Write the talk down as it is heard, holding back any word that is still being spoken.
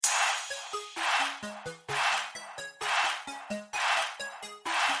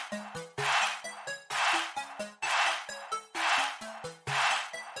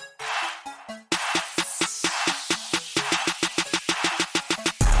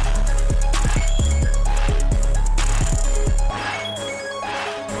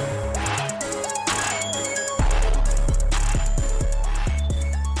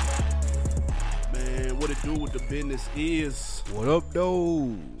This is What up,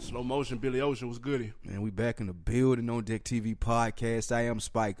 though? Slow Motion. Billy Ocean was goody. Man, we back in the building on Deck TV podcast. I am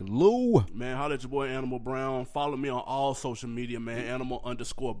Spike Lou. Man, holla at your boy Animal Brown. Follow me on all social media, man.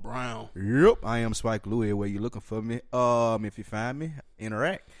 Animal_Brown. Yep, I am Spike Lou. Everywhere you looking for me. If you find me,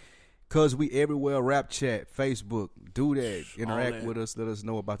 interact. Cause we everywhere. Rap chat, Facebook. Do that. Interact with us. Let us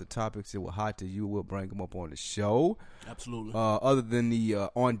know about the topics that were hot to you. We'll bring them up on the show. Absolutely. Other than the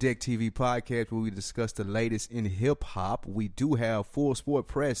On Deck TV podcast where we discuss the latest in hip hop, we do have Full Sport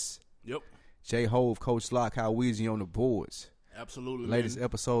Press. Yep. J-Hove, Coach Lock, How Weezy on the boards. Absolutely. Latest man.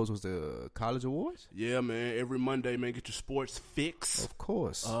 episodes was the College Awards? Yeah, man. Every Monday, man, get your sports fix. Of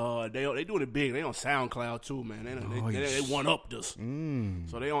course. They doing it big. They on SoundCloud too, man. They one up us.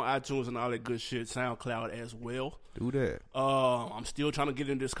 So they on iTunes and all that good shit. SoundCloud as well. Do that. I'm still trying to get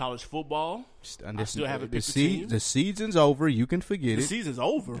into this college football. I still haven't picked a team. The season's over. You can forget The it. season's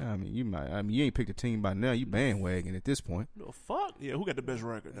over. I mean, you ain't picked a team by now. You bandwagon at this point. The fuck? Yeah, who got the best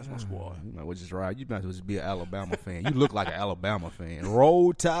record? That's my squad. You might well just ride. You might as well just be an Alabama fan. You look like an Alabama fan.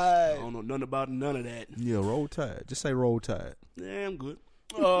 Roll Tide. I don't know nothing about none of that. Yeah, Roll Tide. Just say Roll Tide. Yeah, I'm good.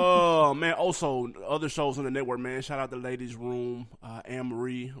 Man, also, other shows on the network, man. Shout out to Ladies Room,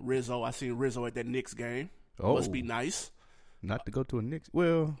 Anne-Marie, Rizzo. I seen Rizzo at that Knicks game. Oh. Must be nice. Not to go to a Knicks.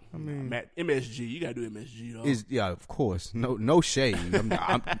 Well, I mean, MSG. You got to do MSG, though. Yeah, of course. No shade.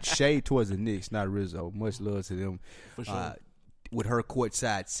 I'm shade towards the Knicks, not Rizzo. Much love to them. For sure. With her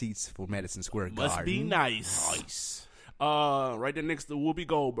courtside seats for Madison Square Garden. Must be nice. Nice. Right there next to Whoopi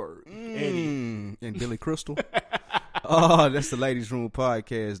Goldberg. Eddie. And Billy Crystal. Oh, that's the Ladies Room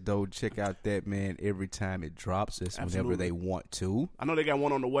podcast, though. Check out that, man, every time it drops. That's whenever they want to. I know they got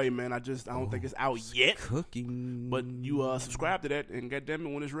one on the way, man. I don't think it's out yet. Cooking. But you subscribe to that, and goddamn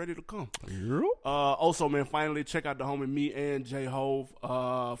it, when it's ready to come. Yep. Also, man, finally, check out the homie, me and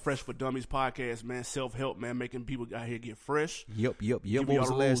J-Hove, Fresh for Dummies podcast, man. Self-help, man, making people out here get fresh. Yep. Give What was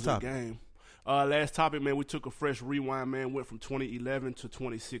the last topic? Game. Last topic, man, we took a fresh rewind, man. Went from 2011 to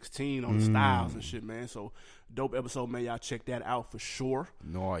 2016 on the styles and shit, man. So, dope episode, man. Y'all check that out for sure.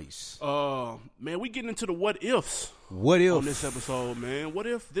 Nice. Man, we getting into the what ifs. What if? On this episode, man. What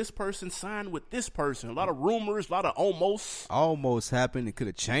if this person signed with this person? A lot of rumors, a lot of almost. Almost happened. It could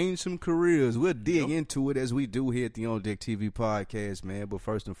have changed some careers. We'll dig into it as we do here at the On Deck TV podcast, man. But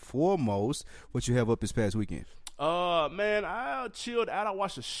first and foremost, what you have up this past weekend? Man, I chilled out. I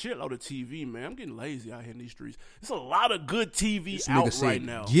watched a shitload of TV, man. I'm getting lazy out here in these streets. There's a lot of good TV This out nigga right said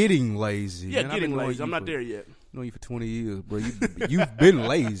now. Getting lazy. Yeah, Man, getting lazy. I'm not there yet. Know you for 20 years, bro. You've been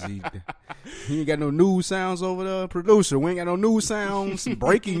lazy. You ain't got no news sounds over there, producer. We ain't got no news sounds.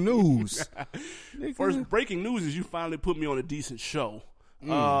 Breaking news. First breaking news is you finally put me on a decent show.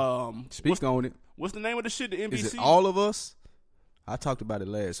 Speak on it. What's the name of the shit? The NBC? Is it All of Us? I talked about it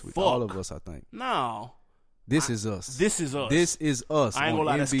last week. Fuck. All of Us, I think. No. This is us. This is us. This is us. I ain't on gonna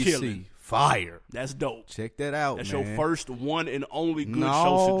lie, that's NBC. killing. Fire. That's dope. Check that out, That's man. your first one and only good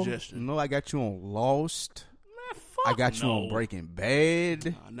show suggestion. No, I got you on Lost. Man, fuck I got you no. on Breaking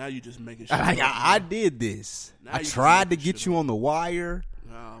Bad. Now you just making shit I up. did this. Now I you just tried to making get shit you up. on The Wire.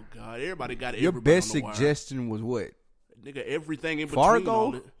 Oh, God. Everybody got Your everybody best on the wire. suggestion was what? Nigga, everything in between. Fargo?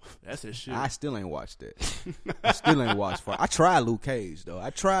 all that. That's that shit. I still ain't watched that. I still ain't watched Fargo. I tried Luke Cage, though. I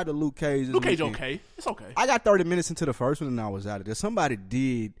tried the Luke Cage. Luke Cage okay. It's okay. I got 30 minutes into the first one and I was out of there. Somebody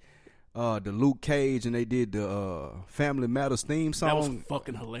did the Luke Cage and they did the Family Matters theme song. That was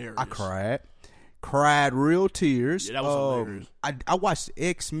fucking hilarious. I cried real tears. Yeah, that was hilarious. I watched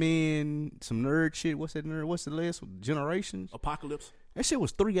X-Men, some nerd shit. What's that nerd? What's the last one? Generations? Apocalypse? That shit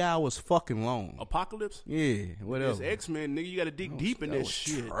was 3 hours fucking long. Apocalypse? Yeah, whatever. It's X-Men, nigga. You got to dig deep in that was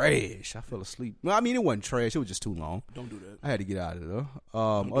shit. Trash. I fell asleep. No, I mean, it wasn't trash. It was just too long. Don't do that. I had to get out of there.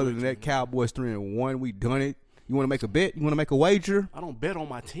 Other than that, Cowboys 3-1. We done it. You want to make a bet? You want to make a wager? I don't bet on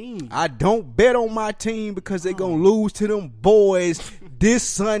my team. I don't bet on my team because they're going to lose to them boys this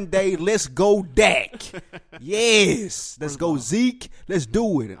Sunday. Let's go Dak. Yes. Let's go Zeke. Let's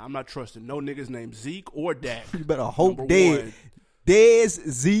do it. I'm not trusting no niggas named Zeke or Dak. You better hope Number Dez,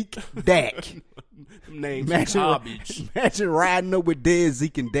 Zeke, Dak. Names Imagine riding up with Dez,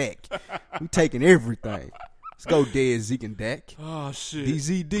 Zeke, and Dak. We taking everything. Let's go Dez, Zeke, and Dak. Oh, shit.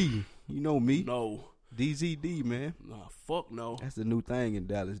 DZD. You know me. No. DZD, man. Nah, fuck no. That's the new thing in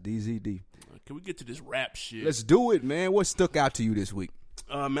Dallas, DZD. Can we get to this rap shit? Let's do it, man. What stuck out to you this week?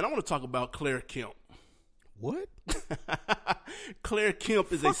 Man, I want to talk about Claire Kemp. What? Claire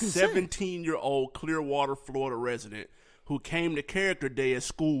Kemp is a 17-year-old Clearwater, Florida resident who came to Character Day at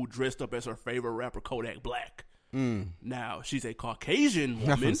school dressed up as her favorite rapper, Kodak Black. Now, she's a Caucasian I'm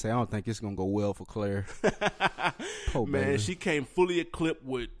woman. gonna say I don't think it's gonna go well for Claire. Man, she came fully equipped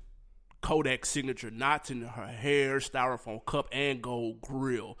with Kodak signature knots in her hair, styrofoam cup, and gold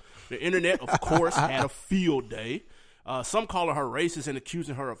grill. The internet, of course, had a field day. Some calling her racist and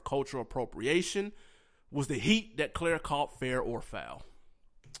accusing her of cultural appropriation. Was the heat that Claire caught fair or foul?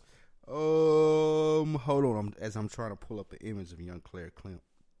 Hold on. As I'm trying to pull up the image of young Claire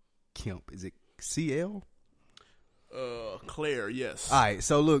Kemp. Is it CL? Claire, yes. All right.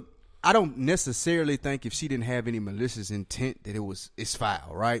 So look, I don't necessarily think if she didn't have any malicious intent that it's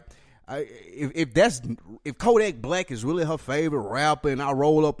foul, right? If Kodak Black is really her favorite rapper, and I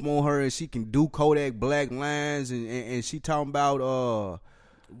roll up on her and she can do Kodak Black lines, and she talking about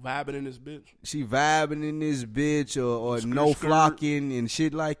vibing in this bitch. She vibing in this bitch, or no flocking and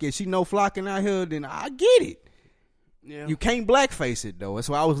shit like that. She no flocking out here, then I get it. Yeah. You can't blackface it though. That's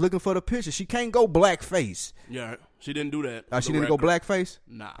why I was looking for the picture. She can't go blackface. Yeah, she didn't do that. She didn't go blackface?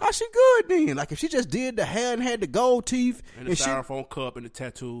 Nah. Oh, she good then. Like if she just did the hair and had the gold teeth and the styrofoam cup and the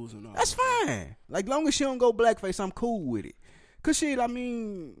tattoos and all. That's fine. Like long as she don't go blackface, I'm cool with it. Cause shit, I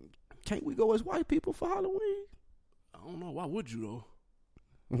mean, can't we go as white people for Halloween? I don't know. Why would you though?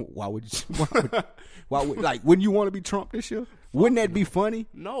 Why would like wouldn't you want to be Trump this year? Wouldn't that be funny?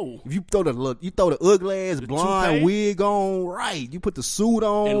 No. If you throw the ugly ass blonde toupee? Wig on, right? You put the suit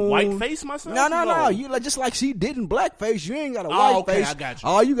on and white face myself. No. You like just like she did in blackface. You ain't got a white face. I got you.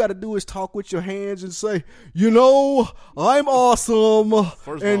 All you got to do is talk with your hands and say, you know, I'm awesome.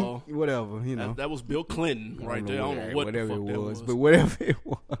 First of all, whatever you know. That was Bill Clinton right there. I don't know what whatever the fuck it was, that but whatever it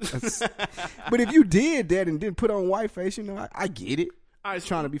was. But if you did that and didn't put on white face, you know, I get it. It's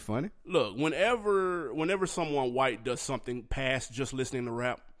trying to be funny. Look, whenever someone white does something past just listening to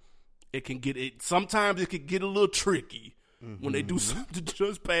rap, it can get it. Sometimes it can get a little tricky when they do something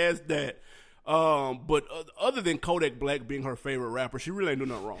just past that. But other than Kodak Black being her favorite rapper, she really ain't do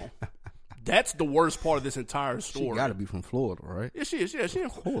nothing wrong. That's the worst part of this entire story. She got to be from Florida, right? Yeah, she is. Yeah, she.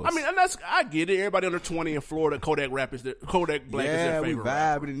 Of course. I mean, I get it. Everybody under 20 in Florida, Kodak Black is their favorite rapper. Yeah, we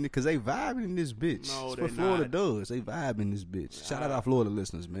vibing because they vibing in this bitch. No, that's what Florida does. They vibe in this bitch. Shout out our Florida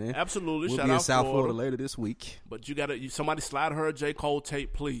listeners, man. Absolutely. We'll Shout be in out South Florida later this week. But somebody slide her a J. Cole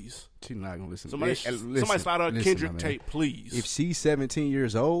tape, please. She's not gonna listen. Somebody slide her a Kendrick tape, please. If she's 17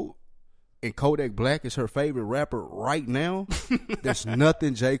 years old and Kodak Black is her favorite rapper right now, there's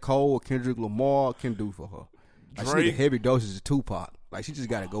nothing J. Cole or Kendrick Lamar can do for her. Like she need a heavy dosage of Tupac. Like she just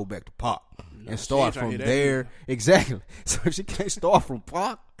got to go back to Pac and start from there. Exactly. So if she can't start from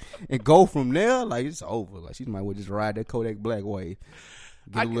Pac and go from there, like it's over. Like she might well just ride that Kodak Black wave.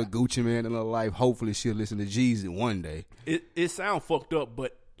 Get a little Gucci Man in her life. Hopefully she'll listen to Jeezy one day. It sounds fucked up,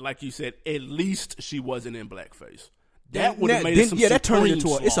 but like you said, at least she wasn't in blackface. That would have made it some that turned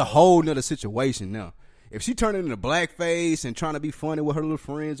into it's a whole nother situation now. If she turned into blackface and trying to be funny with her little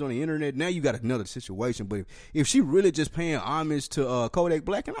friends on the internet, now you got another situation. But if she really just paying homage to Kodak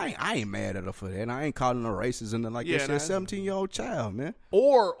Black, and I ain't mad at her for that. And I ain't calling her racist and like that. She's a 17-year-old child, man.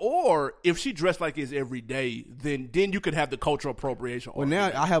 Or if she dressed like this every day, then you could have the cultural appropriation. Well,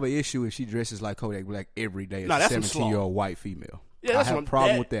 now I have an issue if she dresses like Kodak Black every day as a 17-year-old white female. Yeah, I have a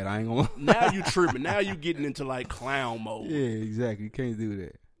problem with that. I ain't gonna. Now you tripping. Now you getting into like clown mode. Yeah, exactly. You can't do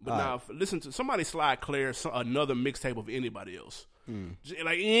that. But now, listen to somebody slide Claire another mixtape of anybody else.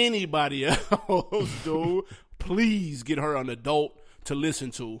 Like anybody else, dude. Please get her an adult to listen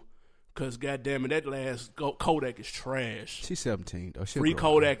to. Because, goddamn it, that last Kodak is trash. She's 17, though. Free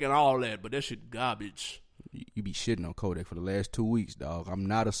Kodak and all that, but that shit garbage. You be shitting on Kodak for the last 2 weeks, dog. I'm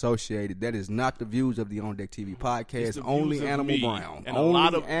not associated. That is not the views of the On Deck TV podcast. Only Animal Brown. And only a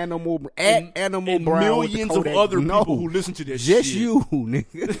lot of Animal Brown. Millions of other people who listen to this shit. Just you,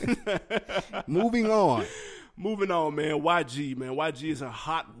 nigga. Moving on, man. YG, man. YG is in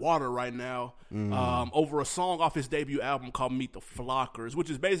hot water right now over a song off his debut album called Meet the Flockers, which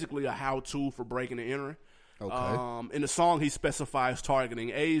is basically a how-to for breaking and entering. Okay. In the song, he specifies targeting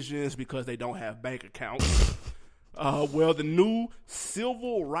Asians because they don't have bank accounts. Well, the new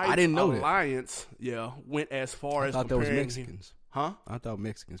Civil Rights Alliance, went as far as comparing. I thought that was Mexicans. Huh? I thought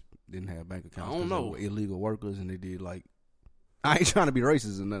Mexicans didn't have bank accounts. I don't know. They were illegal workers, and they did like. I ain't trying to be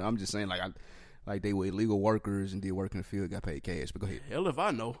racist or nothing. I'm just saying like they were illegal workers and did work in the field, got paid cash. But go ahead. Hell if I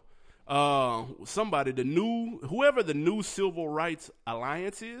know. Whoever the new Civil Rights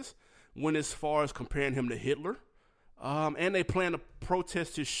Alliance is, went as far as comparing him to Hitler. And they plan to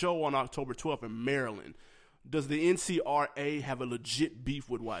protest his show on October 12th in Maryland. Does the NCRA have a legit beef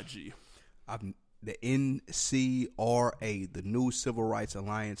with YG? The NCRA, the New Civil Rights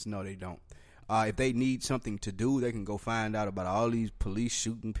Alliance, no, they don't. If they need something to do, they can go find out about all these police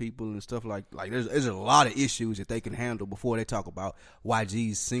shooting people and stuff like there's a lot of issues that they can handle before they talk about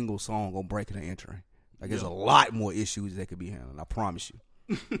YG's single song on breaking and entering. Like there's a lot more issues that could be handled. I promise you.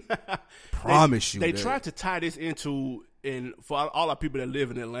 Promise They that. tried to tie this into, and for all our people that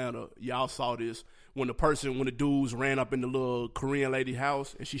live in Atlanta, y'all saw this when the dudes ran up in the little Korean lady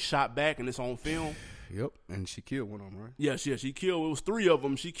house and she shot back and it's on film. Yep, and she killed one of them, right? Yeah, she killed. It was 3 of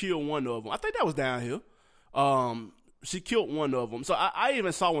them. She killed one of them. I think that was down here. She killed one of them. So I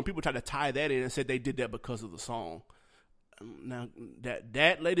even saw when people tried to tie that in and said they did that because of the song. Now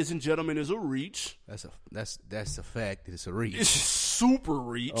that, ladies and gentlemen, is a reach. That's a fact. It's a reach. It's super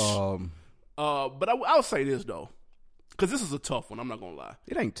reach. But I'll say this though, because this is a tough one. I'm not gonna lie.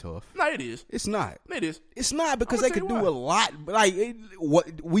 It ain't tough. No, it is. It's not. It is. It's not because they could do why. a lot. Like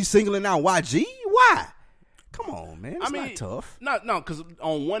what we singling out YG? Why? Come on, man. It's not tough. No, because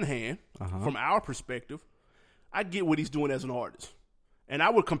on one hand, from our perspective, I get what he's doing as an artist. And I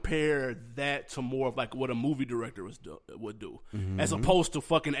would compare that to more of like what a movie director would do, as opposed to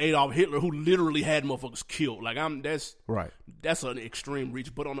fucking Adolf Hitler, who literally had motherfuckers killed. Like that's an extreme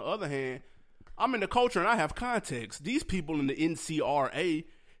reach. But on the other hand, I'm in the culture and I have context. These people in the NCRA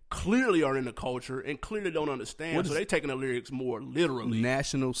clearly are in the culture and clearly don't understand. So they're taking the lyrics more literally.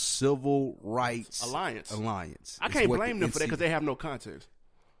 National Civil Rights Alliance. I can't blame them for that because they have no context.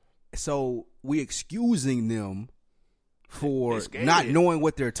 So we excusing them for not knowing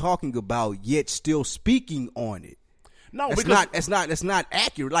what they're talking about, yet still speaking on it. No, that's not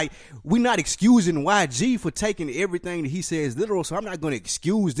accurate. Like, we're not excusing YG for taking everything that he says literal. So I'm not going to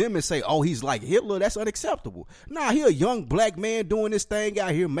excuse them and say, "Oh, he's like Hitler." That's unacceptable. Nah, he a young black man doing this thing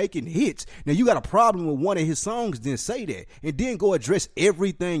out here making hits. Now you got a problem with one of his songs, then say that, and then go address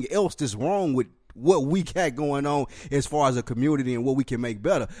everything else that's wrong with what we got going on as far as a community and what we can make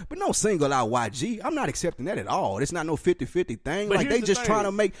better. But no single out YG. I'm not accepting that at all. It's not no 50-50 thing. But like they just trying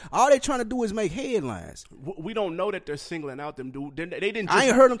to make, all they trying to do is make headlines. We don't know that they're singling out them dude. They didn't just, I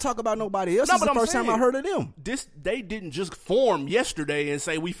ain't heard them talk about nobody else. This is the first time I heard of them. They didn't just form yesterday and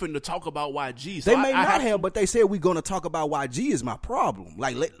say we finna talk about YG. So they may not have, but they said we gonna talk about YG is my problem.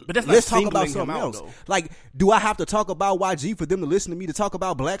 Like but that's let's not talk about something out, else. Though. Like, do I have to talk about YG for them to listen to me to talk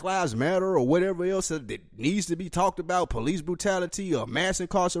about Black Lives Matter or whatever else that needs to be talked about, police brutality or mass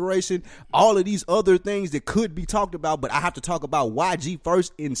incarceration, all of these other things that could be talked about, but I have to talk about YG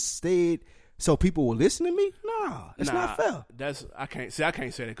first instead so people will listen to me? Nah, it's not fair. I can't say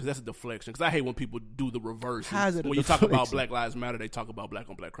that because that's a deflection. Because I hate when people do the reverse. How's it when you talk about Black Lives Matter, they talk about black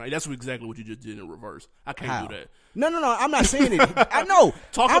on black crime. That's exactly what you just did in reverse. I can't do that. No. I'm not saying it. I know.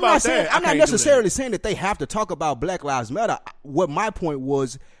 I'm not necessarily saying that they have to talk about Black Lives Matter. What my point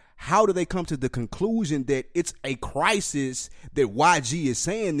was, how do they come to the conclusion that it's a crisis that YG is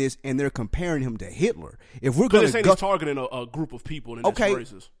saying this and they're comparing him to Hitler? If we're going to he's targeting a group of people and it's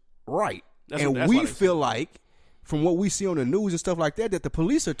racist. Right. And we feel like, from what we see on the news and stuff like that, that the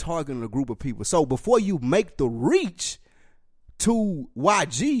police are targeting a group of people. So before you make the reach to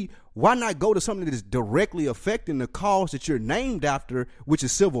YG, why not go to something that is directly affecting the cause that you're named after, which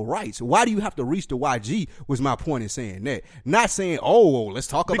is civil rights? Why do you have to reach to YG, was my point in saying that. Not saying, let's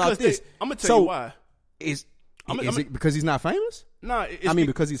talk about this. I'm going to tell you why. Is it because he's not famous? No,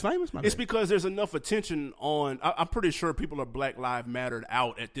 because he's famous? It's because there's enough attention on, I'm pretty sure people are Black Lives Mattered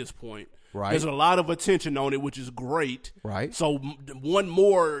out at this point. Right. There's a lot of attention on it, which is great. Right. So one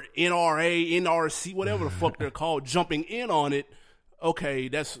more NRA, NRC, whatever the fuck they're called, jumping in on it, okay,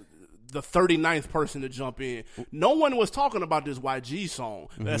 that's the 39th person to jump in. No one was talking about this YG song.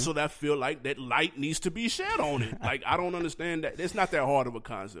 So that feel like that light needs to be shed on it. Like, I don't understand that. It's not that hard of a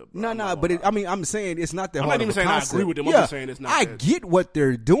concept. No, but I'm saying it's not that hard of a concept. I'm not even saying I agree with them. I'm just saying it's not. I get what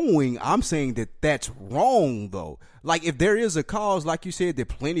they're doing. I'm saying that that's wrong, though. Like, if there is a cause, like you said, that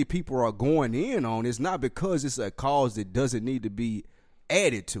plenty of people are going in on, it's not because it's a cause that doesn't need to be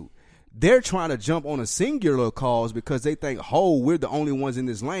added to. They're trying to jump on a singular cause because they think, we're the only ones in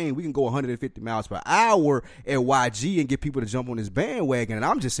this lane. We can go 150 miles per hour at YG and get people to jump on this bandwagon. And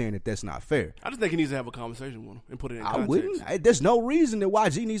I'm just saying that that's not fair. I just think he needs to have a conversation with him and put it in context. I wouldn't. There's no reason that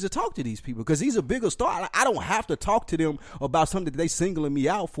YG needs to talk to these people because he's a bigger star. I don't have to talk to them about something that they singling me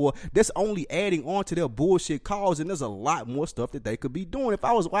out for. That's only adding on to their bullshit cause. And there's a lot more stuff that they could be doing. If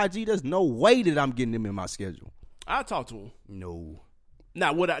I was YG, there's no way that I'm getting them in my schedule. I'll talk to him. No.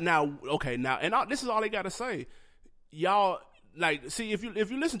 Now, this is all they got to say. Y'all, like, see, if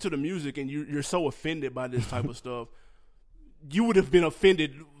you listen to the music and you're so offended by this type of stuff, you would have been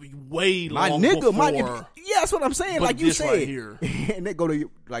offended way long before. Yeah, that's what I'm saying. But like you said, right here. And they go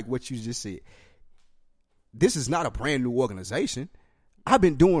to like what you just said. This is not a brand new organization. I've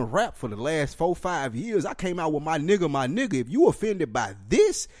been doing rap for the last 4-5 years. I came out with my nigga. If you offended by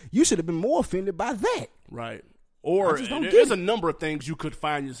this, you should have been more offended by that. Right. Or there's a number of things you could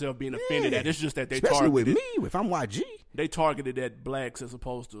find yourself being offended at. It's just that they especially targeted. with me, if I'm YG. They targeted at blacks as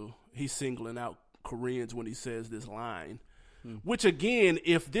opposed to he's singling out Koreans when he says this line. Which again,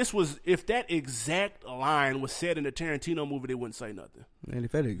 if that exact line was said in a Tarantino movie, they wouldn't say nothing. And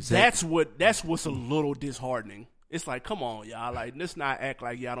if that's what's a little disheartening. It's like, come on, y'all. Like, let's not act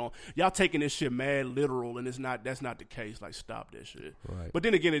like y'all taking this shit mad literal, and that's not the case. Like, stop that shit. Right. But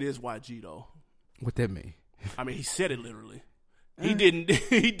then again, it is YG though. What that mean? I mean, he said it literally. He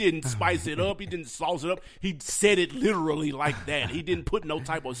didn't spice it up. He didn't sauce it up. He said it literally like that. He didn't put no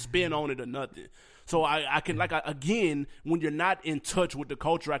type of spin on it or nothing. So I can, again, when you're not in touch with the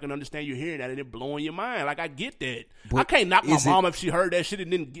culture, I can understand you hearing that and it blowing your mind. Like, I get that. But I can't knock my mom if she heard that shit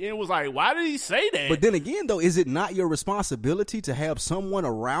and then it was like, why did he say that? But then again, though, is it not your responsibility to have someone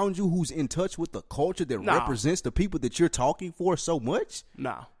around you who's in touch with the culture that represents the people that you're talking for so much?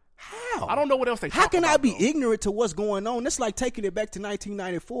 Nah. How? I don't know what else they How talk can about, I be though? ignorant to what's going on? That's like taking it back to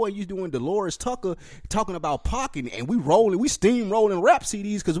 1994 and you doing Dolores Tucker talking about Pac and we steamrolling rap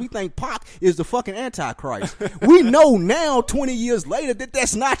CDs because we think Pac is the fucking Antichrist. We know now, 20 years later, that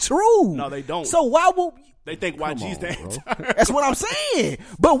that's not true. No, they don't. So why would... They think YG's the Antichrist. That's what I'm saying.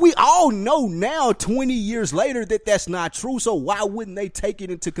 But we all know now, 20 years later, that that's not true. So why wouldn't they take it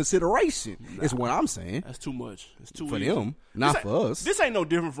into consideration? Is what I'm saying. That's too much. It's too for easy. them, not for us. This ain't no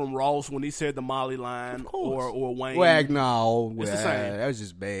different from Ross when he said the Molly line or Wayne. Well, no, It's the same. that was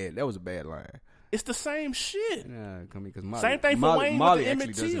just bad. That was a bad line. It's the same shit. Yeah, because Molly, Same thing for Molly, Wayne Molly with the actually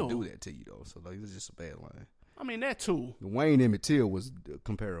Emmett doesn't Till. do that to you though. So like, it's just a bad line. I mean, that too. The Wayne Emmett Till was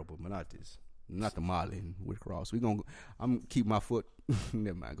comparable, but not this. Not the Molly and Rick Ross. I'm gonna keep my foot.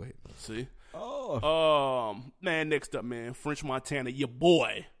 Never mind. Go ahead. See. Oh. Man. Next up, man. French Montana, your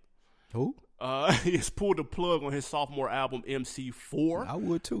boy. Who? He's pulled the plug on his sophomore album MC4. I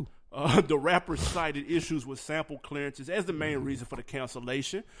would too. The rapper cited issues with sample clearances as the main reason for the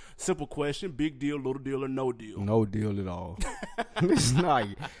cancellation. Simple question: big deal, little deal, or no deal? No deal at all. It's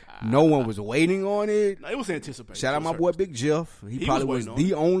like no one was waiting on it. No, it was anticipated. Shout out my boy Big Jeff. He probably was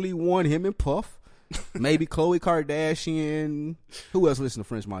the only one. Him and Puff. Maybe Khloe Kardashian. Who else listened to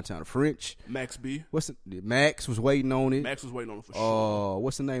French Montana? French. Max B. Max was waiting on it. Max was waiting on it for sure.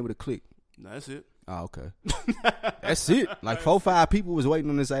 What's the name of the clique? No, that's it. Oh, okay. That's it. Like 4-5 people was waiting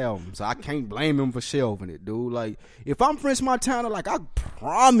on this album, so I can't blame him for shelving it, dude. Like, if I'm French Montana, like, I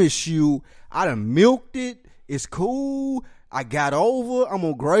promise you, I done milked it. It's cool. I got over. I'm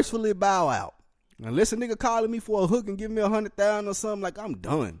gonna gracefully bow out. Unless a nigga calling me for a hook and giving me $100,000 or something, like, I'm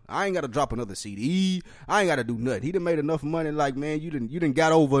done. I ain't got to drop another CD. I ain't got to do nothing. He done made enough money. Like, man, you done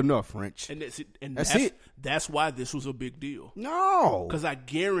got over enough, French. And that's it. That's why this was a big deal. No, because I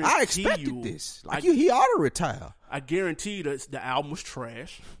guarantee I expected this. Like, he ought to retire. I guarantee that the album was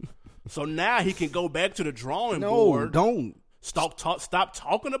trash. So now he can go back to the drawing board. No, don't. Stop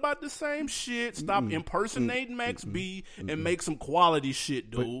talking about the same shit. Stop impersonating Max B and make some quality shit,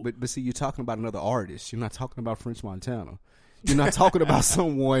 dude. But see, you're talking about another artist. You're not talking about French Montana. You're not talking about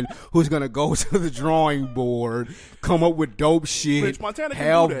someone who's gonna go to the drawing board, come up with dope shit, French Montana can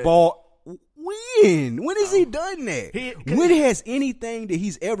have do that. ball. When has he done that? When has anything that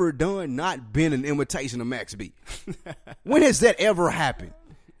he's ever done not been an imitation of Max B? When has that ever happened?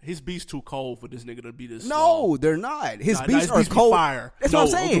 His beats too cold for this nigga to be this. No, they're not. His beats are be cold. Fire. That's what I'm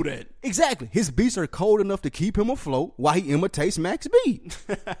saying. Don't do that. Exactly. His beats are cold enough to keep him afloat while he imitates Max B.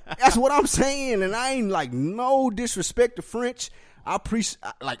 That's what I'm saying. And I ain't like no disrespect to French. I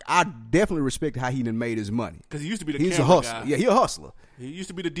definitely respect how he done made his money. Because he used to be the He's camera a hustler. guy. Yeah, he a hustler. He used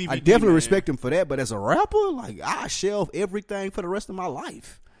to be the DVD I definitely man. respect him for that. But as a rapper, like, I shelve everything for the rest of my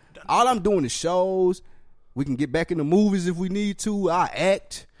life. All I'm doing is shows. We can get back in the movies if we need to. I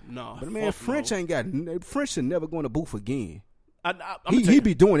act. No, but man, French ain't got. French should never go in the booth again. He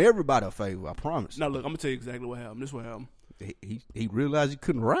be doing everybody a favor. I promise. Now look, I'm gonna tell you exactly what happened. This is what happened. He realized he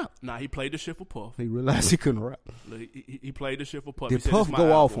couldn't rap. Nah, he played the shit for Puff. He realized he couldn't rap. Look, he played the shit for Puff. Did Puff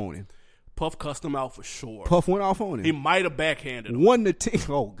go off on him? Puff cussed him out for sure. Puff went off on him. He might have backhanded him. 1-10.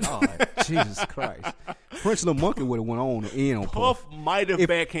 Oh God, Jesus Christ! French the Monkey would have went on in on Puff. Puff might have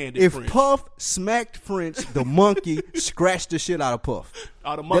backhanded. If French. Puff smacked French, the monkey scratched the shit out of Puff.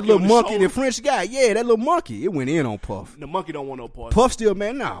 That little monkey, the French guy, that little monkey, it went in on Puff. The monkey don't want no part. Puff still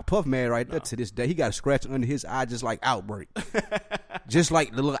mad. Nah, Puff mad right there to this day. He got a scratch under his eye just like Outbreak. Just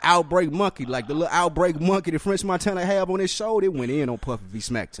like the little Outbreak monkey, like the little Outbreak monkey that French Montana have on his shoulder, it went in on Puff if he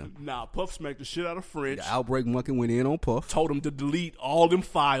smacked him. Nah, Puff smacked the shit out of French. The Outbreak monkey went in on Puff. Told him to delete all them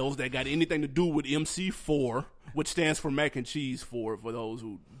files that got anything to do with MC4, which stands for Mac and Cheese 4 for those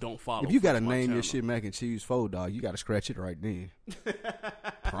who don't follow. If you got to name your shit Mac and Cheese 4, dog, you got to scratch it right then.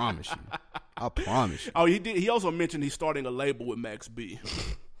 Promise you. I promise you. Oh, he did. He also mentioned he's starting a label with Max B.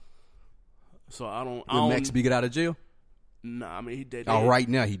 So I don't. Did Max B get out of jail? Nah, I mean he did. Oh, right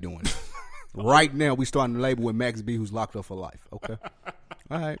now he doing it. Right now we starting a label with Max B, who's locked up for life. Okay,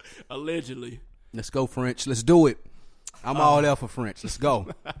 all right. Allegedly. Let's go, French. Let's do it. I'm all there for French. Let's go.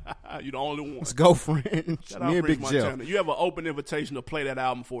 You the only one. Let's go, French. Shout Me out and Big French Joe. Montana. You have an open invitation to play that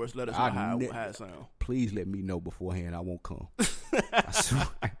album for us. Let us know how it sounds. Please let me know beforehand. I won't come. I swear,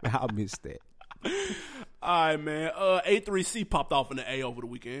 I'll miss that. All right, man. A3C popped off in the A over the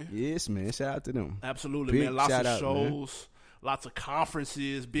weekend. Yes, man. Shout out to them. Absolutely, Big man. Lots of shout out, shows. man. Lots of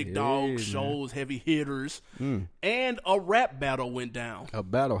conferences, big Yeah, dog man. shows, heavy hitters, and a rap battle went down. A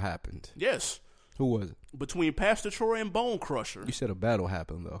battle happened. Yes, Who was it? between Pastor Troy and Bone Crusher. You said a battle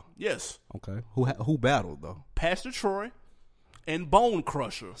happened, though. Yes, Okay. Who battled, though? Pastor Troy and Bone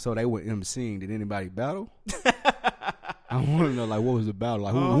Crusher. So they were emceeing. Did anybody battle? I want to know, like, what was the battle?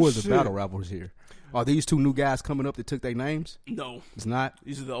 Like, who Oh, was the shit. battle rappers here? Are these two new guys coming up that took their names? No, It's not.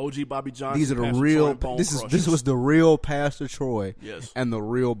 these are the OG Bobby Johnson. These are the Pastor Troy real. and Bone This Crushers. was the real Pastor Troy. Yes. And the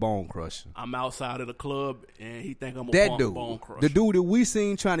real Bone Crusher. I'm outside of the club, and he think I'm a That dude, Bone Crusher. the dude that we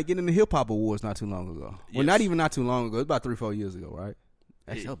seen trying to get in the hip hop awards not too long ago. Well, Yes. not even not too long ago. It's about 3-4 years ago, right?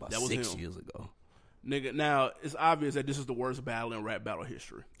 Actually, Yeah, about that was 6 him. years ago. Nigga, now it's obvious that this is the worst battle in rap battle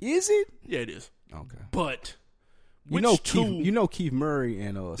history. Is it? Yeah, it is. Okay. But You which know, two? Keith Murray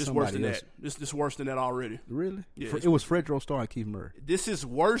and This worse somebody than else. that. This worse than that already. Really? Yeah, It was Fredro Starr and Keith Murray. This is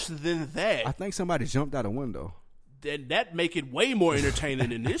worse than that. I think somebody jumped out a window. That make it way more entertaining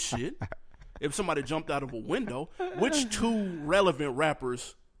than this shit. If somebody jumped out of a window, which two relevant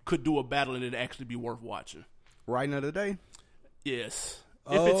rappers could do a battle and it actually be worth watching? Right now today? Yes,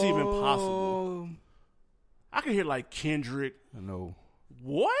 if it's even possible. I can hear like Kendrick. No.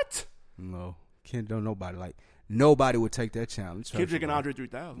 What? No. Don't nobody. Like, nobody would take that challenge. Kendrick and Andre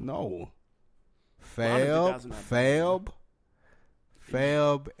 3000. No. Well, Andre 3000 not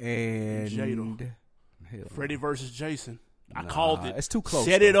Fab and Jada. Hell, Freddie versus Jason. I called it. it's too close,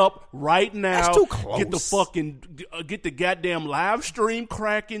 Set though. it up right now. That's too close. Get the fucking get the goddamn live stream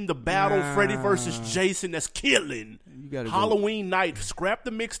cracking. The battle Nah. Freddie versus Jason. That's killing. You gotta go. Halloween night. Scrap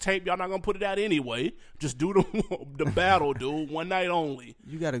the mixtape. Y'all not gonna put it out anyway. Just do the battle, dude. One night only.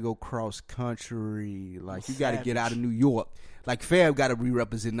 You got to go cross country. Like, you got to get out of New York. Like, Fab got to be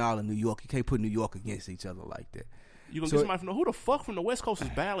representing all of New York. You can't put New York against each other like that. You gonna So- get somebody from who the fuck from the West Coast is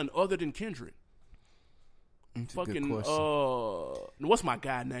battling other than Kendrick? It's a good Fucking question. what's my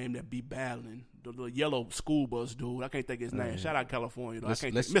guy name that be battling? The yellow school bus dude. I can't think his name. Shout out California. Though. I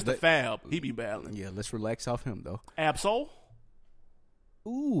can't think. Mr. Fab. He be battling. Yeah, let's relax off him, though. Absol.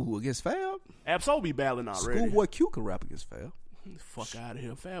 Ooh, against Fab? Absol be battling already. Schoolboy Q can rap against Fab. Fuck out of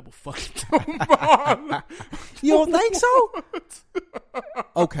here. Fab will fucking tomorrow. You don't think so?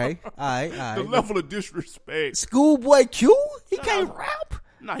 Okay, all right. The level of disrespect. Schoolboy Q? He can't rap?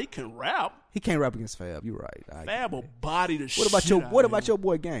 Nah, he can rap. He can't rap against Fab. You're right. All right. Fab will body the shit. What about your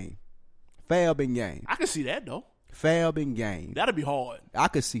boy Game? Fab and Game. I can see that though. Fab and Game. That'll be hard. I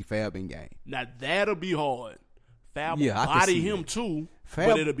could see Fab and Game. Now that'll be hard. Fab Yeah, I will can body see him that. too, Fab-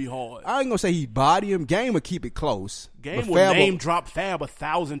 but it'll be hard. I ain't gonna say he body him. Game will keep it close. Game but will Fab name drop Fab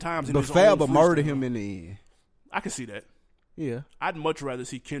 1,000 times in but his Fab will own murder freestyle. him in the end. I can see that. Yeah. I'd much rather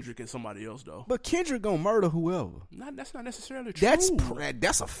see Kendrick and somebody else though. But Kendrick gonna murder whoever. That's not necessarily true.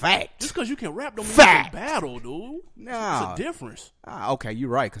 That's a fact. Just because you can rap don't mean Fact. you can battle, dude. Nah. It's a difference. Okay, you're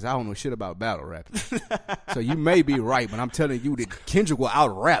right, because I don't know shit about battle rapping. So you may be right, but I'm telling you that Kendrick will out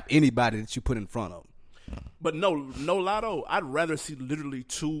rap anybody that you put in front of him. But no lie though, I'd rather see literally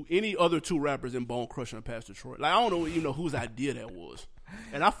any other two rappers than Bone Crusher and Pastor Troy. Like, I don't know whose idea that was.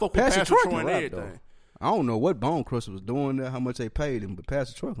 And I fuck with Pastor Troy can and rap, everything. though. I don't know what Bone Crusher was doing there, how much they paid him, but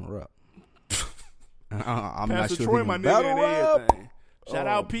Pastor Troy can rap. I'm not Pastor sure Troy, if he my can nigga, battle and rap. everything. Shout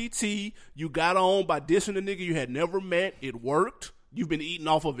out PT. You got on by dissing a nigga you had never met. It worked. You've been eating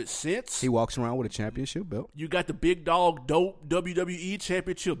off of it since. He walks around with a championship belt. You got the big dog dope WWE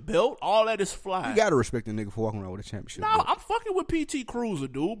championship belt. All that is fly. You gotta respect the nigga for walking around with a championship No, belt. I'm fucking with PT Cruiser,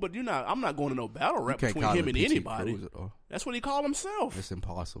 dude. But I'm not going to no battle rap Can't between call him and PT anybody. Cruiser, though. That's what he called himself. It's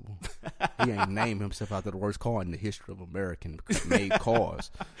impossible. He ain't named himself after the worst car in the history of American-made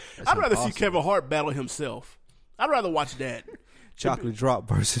cars. That's I'd rather see impossible. Kevin Hart battle himself. I'd rather watch that. Chocolate Drop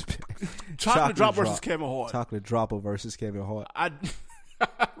versus Chocolate Drop versus Kevin Hart. Chocolate Dropper versus Kevin Hart. I'd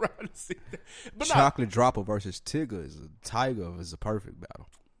rather see that. But not Chocolate Dropper versus Tiger is a perfect battle.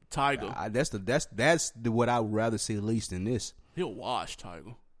 Tiger. That's what I would rather see at least in this. He'll wash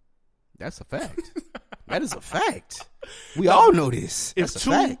Tiger. That's a fact. That is a fact. We all know this. That's a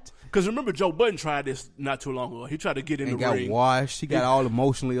fact. Because remember, Joe Budden tried this not too long ago. He tried to get in and the got ring. washed. He got all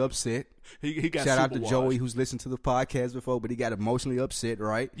emotionally upset. He got Shout out to super Joey, washed. who's listened to the podcast before, but he got emotionally upset,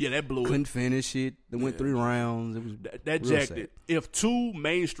 right? Yeah, that blew Couldn't it. finish it. They went 3 rounds. It was That real jacked sad. it. If 2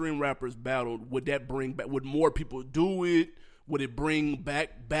 mainstream rappers battled, would that bring back? Would more people do it? Would it bring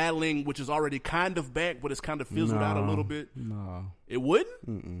back battling, which is already kind of back, but it's kind of fizzled out a little bit? No. It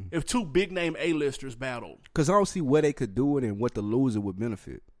wouldn't? If 2 big name A-listers battled. Because I don't see where they could do it and what the loser would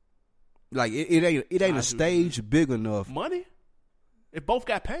benefit. Like, it ain't a stage big enough. Money? If both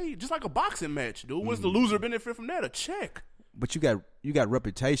got paid, just like a boxing match, dude. What's the loser benefit from that? A check. But you got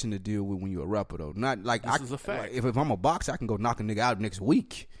reputation to deal with when you're a rapper, though. Not like This is a fact. Like, if I'm a boxer, I can go knock a nigga out next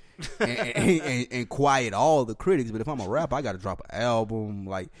week and quiet all the critics. But if I'm a rapper, I got to drop an album.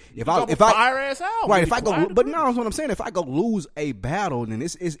 Like if I fire ass album, right, if I go, but no, that's what I'm saying. If I go lose a battle, then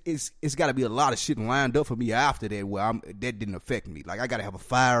it's got to be a lot of shit lined up for me after that where that didn't affect me. Like I got to have a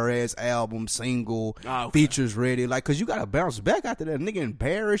fire ass album, single, features ready. Like because you got to bounce back after that. Nigga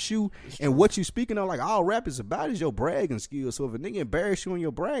embarrass you, and what you speaking of, like all rap is about is your bragging skills. So if a nigga embarrass you on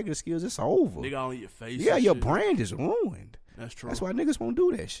your bragging skills, it's over. Nigga on your face. Yeah, your shit. brand is ruined. That's true. That's why niggas won't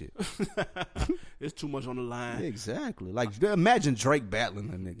do that shit. It's too much on the line. Exactly. Like imagine Drake battling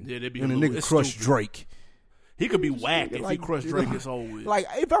a nigga. Yeah, that'd be and a a little- nigga it's crush stupid. Drake. He could be whack if he Like, crushed you Drake. know, It's over with. Like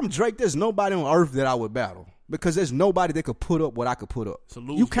if I'm Drake, there's nobody on earth that I would battle because there's nobody that could put up what I could put up. It's a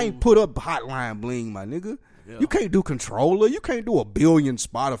lose-lose. You can't put up Hotline Bling, my nigga. Yeah. You can't do Controller. You can't do 1 billion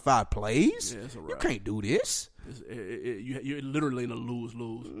Spotify plays. Yeah, it's a You wrap. can't do this. You're literally in a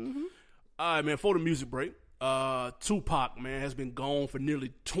lose-lose. Mm-hmm. All right, man, for the music break, Tupac, man, has been gone for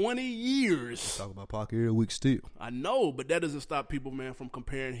nearly 20 years. Talk about Pac every week still. I know, but that doesn't stop people, man, from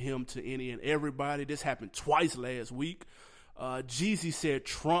comparing him to any and everybody. This happened twice last week. Jeezy said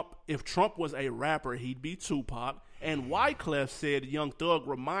if Trump was a rapper, he'd be Tupac. And Wyclef said Young Thug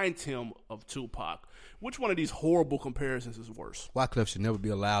reminds him of Tupac. Which one of these horrible comparisons is worse? Wyclef should never be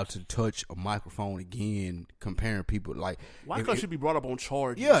allowed to touch a microphone again, comparing people like Wyclef should be brought up on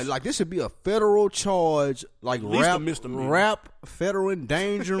charges. Yeah, like this should be a federal charge, like At least a rap, misdemeanor. federal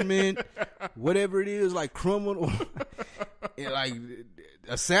endangerment, whatever it is, like criminal, like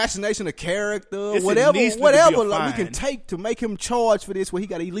assassination of character, It's whatever, needs to be whatever. a Like we fine. can take to make him charge for this, where he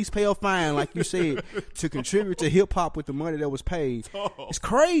got to at least pay a fine, like you said, to contribute to hip hop with the money that was paid. Oh. It's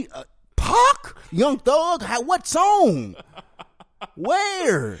crazy. Pac, Young Thug, what song?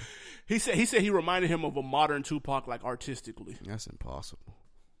 Where? He said he reminded him of a modern Tupac, like artistically. That's impossible.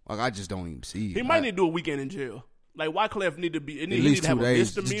 Like I just don't even see it. He might need to do a weekend in jail. Like Wyclef need to be. He at need least to 2 have a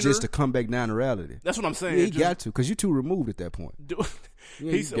days misdemeanor. just to come back down to reality. That's what I'm saying. Yeah, he Just got to, because you too removed at that point. do-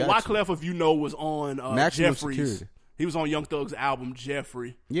 Yeah, he you said got Wyclef, if you know, was on Maximum Jeffries. Security. He was on Young Thug's album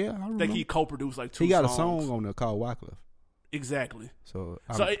Jeffrey. Yeah, I I remember. think he co-produced like 2 He got songs. a song on there called Wyclef. Exactly. So,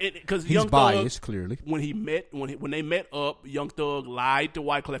 So because he's Young biased, Thug, clearly. when they met up, Young Thug lied to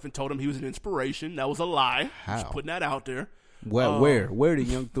Wyclef and told him he was an inspiration. That was a lie. How? Just putting that out there. Where did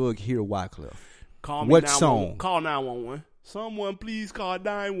Young Thug hear Wyclef? Call me What 911. song? Call 911. Someone please call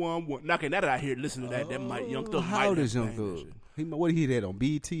 911. Now, okay, now that I hear, listen to that, that might Young Thug. How might old have is Young banged that Thug? shit. What he had on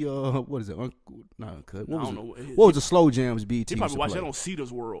BET? What is it? Not Uncut. What I was don't it? know what it is. What was the slow jams BET? He probably used to watched play? that on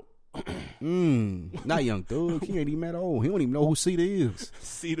Cedar's World. Not Young Thug. He ain't even that old. He don't even know who Cedar is.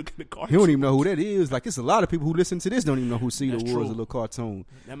 Cedar in the car. He don't even know who that is. Like, it's a lot of people who listen to this don't even know who Cedar That's was, true. a little cartoon.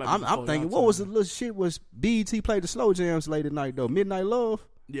 That might be I'm before thinking, y'all what was the time. little shit was BET played the slow jams late at night, though? Midnight Love?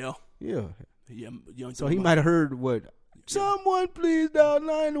 Yeah. Yeah. Young So Thug he might have heard what? Someone please dial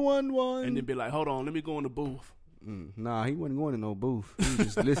 911. and then be like, hold on, let me go in the booth. Nah, he wasn't going to no booth. He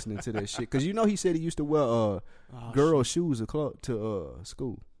was just listening to that shit. Because he said he used to wear girl shoes to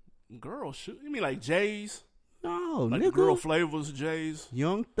school. Girl, shoot. You mean like J's? No, Like nigga. girl flavors, J's?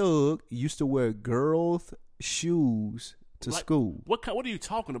 Young Thug used to wear girls' shoes to Like, school. What are you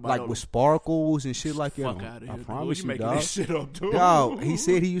talking about? Like with sparkles and shit like that. Fuck out of here. I dude. promise you you, making dog. this shit up, dude. Dog, he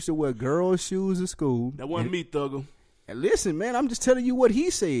said he used to wear girls' shoes to school. That wasn't me, Thugger. And listen, man, I'm just telling you what he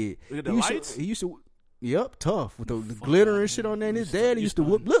said. Look at the he used lights? He used to, yep, tough with the glitter and shit on there. And his dad used to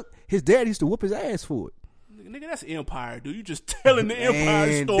starting- whoop. Look, his dad used to whoop his ass for it. Nigga, that's Empire, dude. You just telling the Empire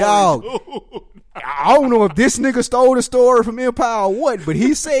Man, story, dog. dude. I don't know if this nigga stole the story from Empire or what, but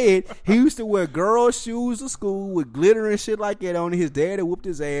he said he used to wear girls' shoes to school with glitter and shit like that on it. His dad had whooped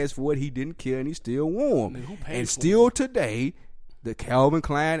his ass for it. He didn't care, and he still wore 'em. Man, who paid And for still today, the Calvin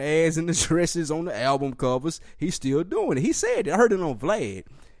Klein ads and the dresses on the album covers, he's still doing it. He said it. I heard it on Vlad.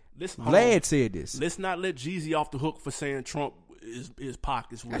 Vlad said this. Let's not let Jeezy off the hook for saying Trump is Pac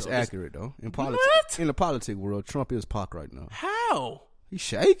as well. That's accurate, though. In politics, What? in the politic world, Trump is Pac right now. How? He's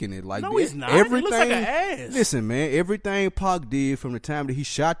shaking it like no, he's not. Everything, he looks like an ass. Listen, man, everything Pac did from the time that he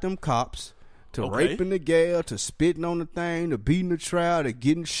shot them cops to raping the gal, to spitting on the thing, to beating the trial, to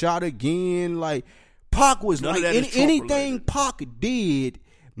getting shot again, like Pac was None like anything Pac did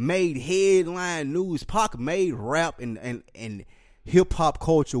made headline news. Pac made rap and hip hop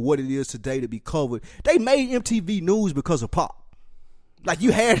culture what it is today to be covered. They made MTV News because of Pac. Like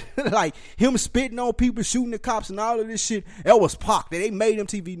you had like him spitting on people, shooting the cops, and all of this shit. That was Pac. They made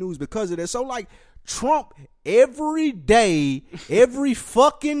MTV News because of that. So like Trump, every day, every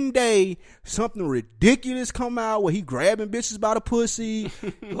fucking day, something ridiculous come out where he grabbing bitches by the pussy,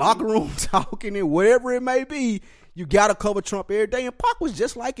 locker room talking, and whatever it may be. You gotta cover Trump every day, and Pac was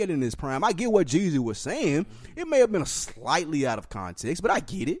just like it in his prime. I get what Jeezy was saying. It may have been a slightly out of context, but I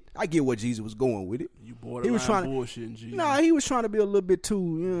get it. I get what Jeezy was going with it. You borderline bullshitting Jeezy. Nah, he was trying to be a little bit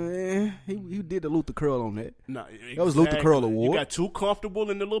too. He did the Luther Curl on that. Nah, exactly. That was Luther Curl Award. You got too comfortable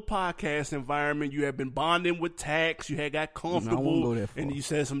in the little podcast environment. You had been bonding with Tax. You had got comfortable, I won't go that far. And you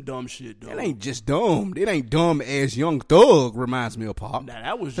said some dumb shit. Dog. It ain't just dumb. It ain't dumb as Young Thug reminds me of Pac.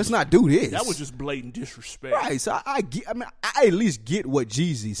 Nah, let's not do this. That was just blatant disrespect. Right. So I at least get what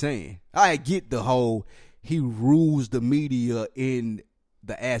Jeezy's saying. I get the whole he rules the media in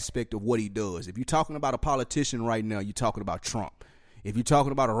the aspect of what he does. If you're talking about a politician right now, you're talking about Trump. If you're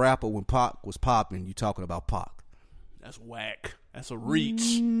talking about a rapper when Pac was popping, you're talking about Pac. That's whack. That's a reach.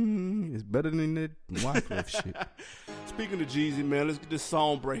 It's better than that Wyclef shit. Speaking of Jeezy, man, let's get this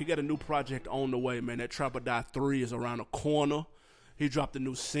song break. He got a new project on the way, man. That Trap or Die 3 is around the corner. He dropped a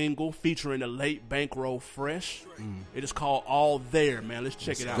new single featuring the late Bankroll Fresh. It is called All There, man. Let's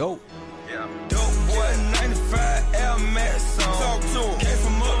check it out. Go. Yeah. Dope boy, 95 Air Max on. Talk to him. Came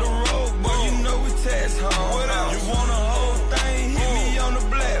from up the road, boy, you know we tax home. What else? You want a whole thing, hit me on the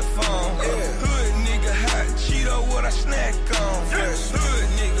platform. Hood nigga, hot Cheeto, what I snack on. Hood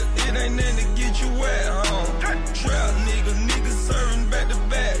nigga, it ain't nothing to get you wet home. Trap nigga serving back to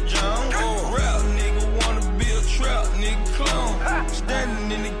back, John. Rap nigga wanna be a trap nigga clone.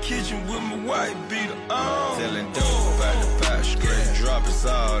 Standing in the kitchen with my white beater on. Telling dope about the pot straight, drop it's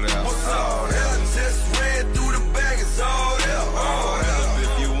all there. What's all there? Just ran through the bag, it's all there. All there.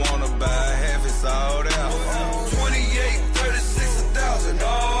 If you wanna buy half, it's all there. 28, 36, 1,000,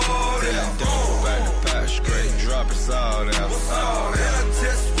 all there. Telling dope about the pot straight, drop it's all there. What's all there?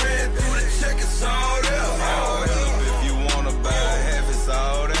 Just ran through the check, it's all there. All there. If you wanna buy half, it's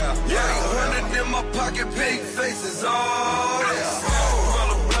all there. Yeah, 100 in my pocket, big faces, all there.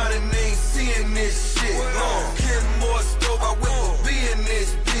 This shit. Getting more stove, I will be in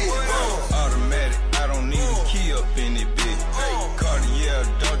this bitch. Automatic, I don't need a key up in it, bitch. Cartier,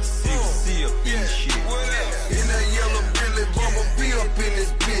 Dr. C up in this shit. In that yellow Billy, Bumblebee up in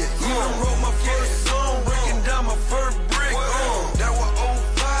this bitch. I wrote my first song, breaking down my first brick. That was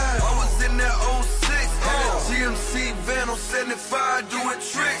 05, I was in that 06. GMC van on 75, doing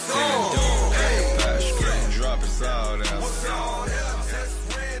tricks. Hey, drop us all down. What's all that?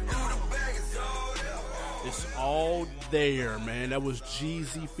 All There, man. That was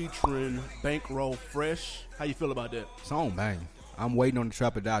Jeezy featuring Bankroll Fresh. How you feel about that? Song bang. I'm waiting on the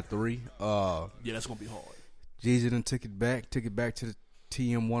Trap or Die 3. Yeah, that's gonna be hard. Jeezy done took it back to the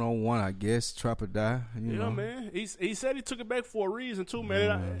TM 101, I guess. Trap or Die. You know, man. He said he took it back for a reason too,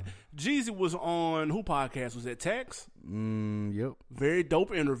 man. Jeezy was on who podcast was that? Tax? Yep. Very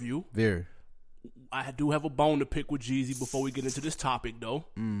dope interview. Very. I do have a bone to pick with Jeezy before we get into this topic, though.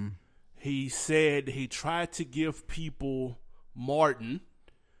 He said he tried to give people Martin,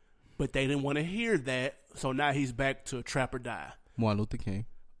 but they didn't want to hear that. So now he's back to Trap or Die. Martin Luther King.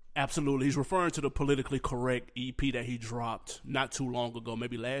 Absolutely. He's referring to the politically correct EP that he dropped not too long ago,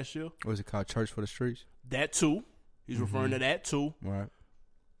 maybe last year. What is it called? Church for the Streets? That too. He's referring to that too. Right.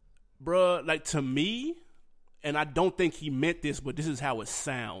 Bruh, like to me, and I don't think he meant this, but this is how it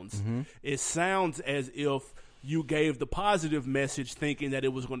sounds. It sounds as if you gave the positive message thinking that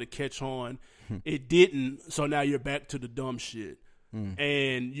it was going to catch on. It didn't, so now you're back to the dumb shit.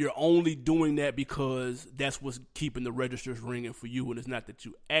 And you're only doing that because that's what's keeping the registers ringing for you, and it's not that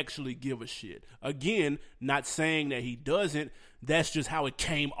you actually give a shit. Again, not saying that he doesn't. That's just how it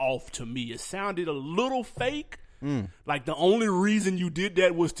came off to me. It sounded a little fake. Like the only reason you did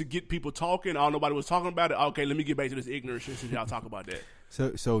that was to get people talking. All nobody was talking about it. Okay, let me get back to this ignorant shit since y'all talk about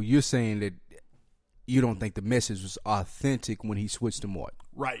that. So you're saying that you don't think the message was authentic when he switched to Martin?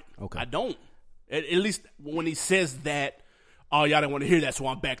 Right. Okay. I don't. At least when he says that, oh, y'all didn't want to hear that, so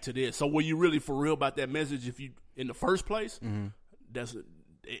I'm back to this. So were you really for real about that message if you in the first place?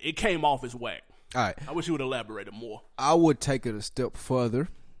 It came off as whack. All right. I wish you would elaborate more. I would take it a step further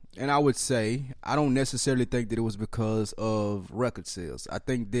And I would say, I don't necessarily think that it was because of record sales. I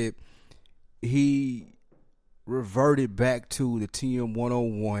think that he reverted back to the TM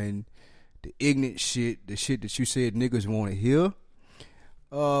 101, the ignorant shit, the shit that you said niggas want to hear.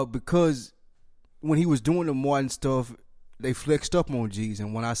 Because when he was doing the Martin stuff, they flexed up on Jeezy.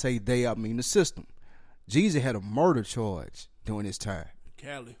 And when I say they, I mean the system. Jeezy had a murder charge during this time.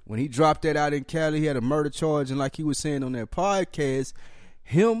 Cali. When he dropped that out in Cali, he had a murder charge. And like he was saying on that podcast,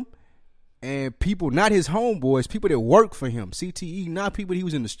 him and people, not his homeboys, people that work for him, CTE, not people he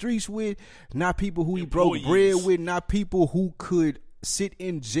was in the streets with, not people who he broke bread with, not people who could sit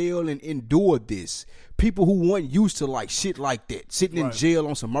in jail and endure this. People who weren't used to like shit like that, sitting in jail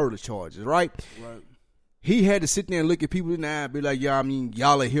on some murder charges, right? Right. He had to sit there and look at people in the eye and be like, yeah, I mean,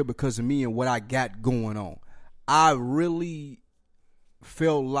 y'all are here because of me and what I got going on. I really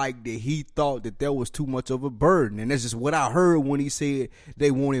felt like that he thought that was too much of a burden. And that's just what I heard when he said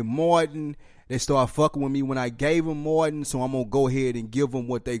they wanted Martin. They started fucking with me when I gave them Martin, so I'm going to go ahead and give them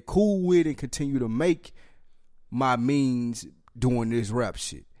what they cool with and continue to make my means doing this rap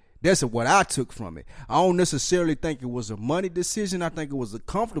shit. That's what I took from it. I don't necessarily think it was a money decision. I think it was a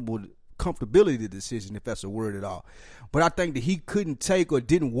comfortability decision, if that's a word at all. But I think that he couldn't take or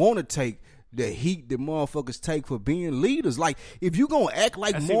didn't want to take the heat that motherfuckers take for being leaders. Like, if you gonna act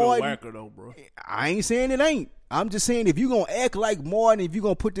like that's Martin, even whacker though, bro. I ain't saying it ain't. I'm just saying if you gonna act like Martin, if you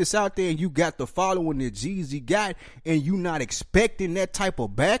gonna put this out there and you got the following that Jeezy got, and you not expecting that type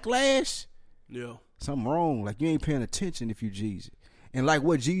of backlash, yeah, something wrong. Like, you ain't paying attention if you Jeezy. And like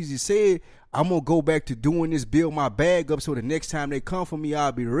what Jeezy said, I'm gonna go back to doing this, build my bag up so the next time they come for me,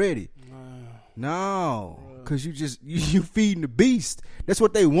 I'll be ready. No. Cause you feeding the beast. That's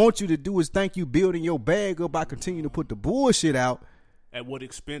what they want you to do, is think you building your bag up by continuing to put the bullshit out. At what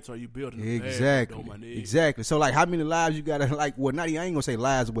expense are you building? Exactly. So like, how many lives you gotta I ain't gonna say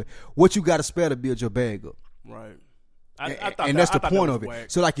lives, but what you gotta spare to build your bag up? Right. And that's the point of it.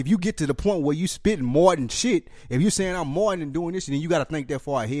 Whack. So like, if you get to the point where you spitting Martin shit, if you saying I'm Martin and doing this, then you gotta think that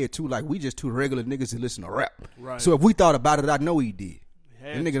far ahead too. Like, we just two regular niggas that listen to rap. Right. So if we thought about it, I know he did.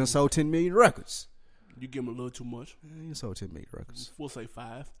 That nigga done sold 10 million records. You give him a little too much. You sold 10 million records. We'll say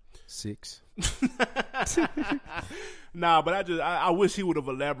 5. 6. Nah, but I wish he would have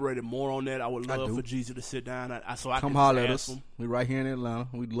elaborated more on that. I would love for Jeezy to sit down so I come can holler at ask us. him. We right here in Atlanta.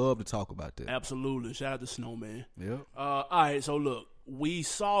 We'd love to talk about that. Absolutely. Shout out to Snowman. Yep. All right, so look, we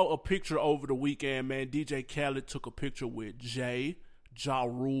saw a picture over the weekend, man. DJ Khaled took a picture with Jay, Ja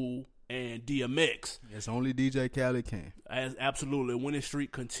Rule, and DMX. It's only DJ Khaled can. Absolutely. Winning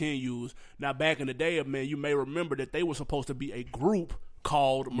streak continues. Now, back in the day, man, you may remember that they were supposed to be a group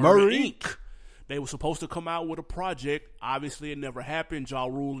called Murder Inc. They were supposed to come out with a project. Obviously, it never happened. Ja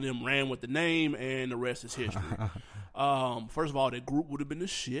Rule and them ran with the name, and the rest is history. First of all, that group would have been the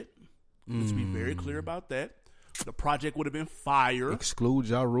shit. Let's be very clear about that. The project would have been fire. Exclude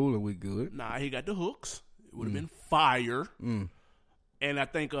Ja Rule and we good. Nah, he got the hooks. It would have been fire. And I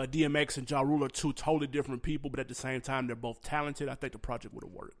think DMX and Ja Rule are two totally different people, but at the same time, they're both talented. I think the project would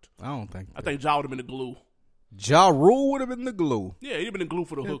have worked. I don't think I think Ja would have been the glue. Ja Rule would have been the glue. Yeah, he'd have been the glue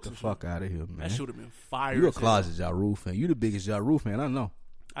for the hooks. Get the fuck out of here, man. That should have been fire. You a closet Ja Rule fan. You the biggest Ja Rule fan I know.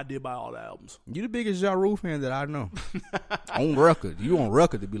 I did buy all the albums. You the biggest Ja Rule fan that I know. On record. You on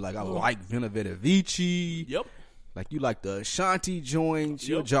record to be like, I like Vena Veda Vici. Yep. Like, you like the Ashanti joints.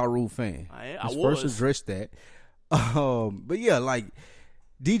 You're a Ja Rule fan. I Let's was. first address that. But yeah, like,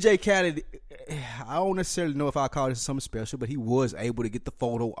 DJ Khaled, I don't necessarily know if I call this something special, but he was able to get the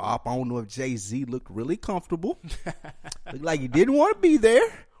photo op. I don't know if Jay-Z looked really comfortable. Looked like he didn't want to be there.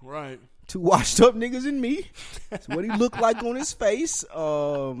 Right. Two washed up niggas and me. That's what he looked like on his face.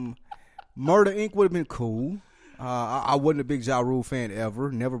 Murder Inc. would have been cool. I wasn't a big Ja Rule fan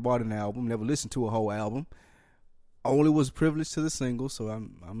ever. Never bought an album. Never listened to a whole album. Only was privileged to the single, so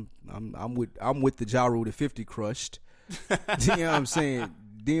I'm with the Ja Rule, the 50 crushed. You know what I'm saying?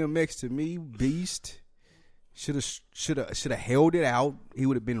 DMX to me, beast. Should have held it out. He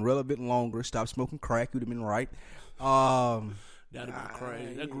would have been relevant longer. Stop smoking crack. He would have been right. That'd have been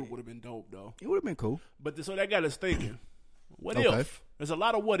crazy. That group would have been dope, though. It would have been cool. But so that got us thinking. What if? There's a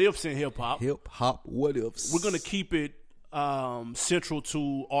lot of what ifs in hip hop. Hip hop what ifs. We're gonna keep it central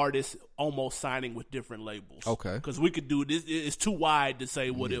to artists almost signing with different labels. Okay. Because we could do this. It's too wide to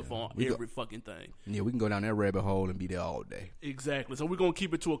say what if on every fucking thing. Yeah, we can go down that rabbit hole and be there all day. Exactly. So we're going to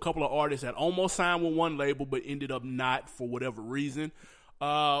keep it to a couple of artists that almost signed with one label but ended up not for whatever reason.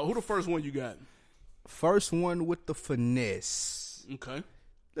 Who the first one you got? First one with the finesse. Okay.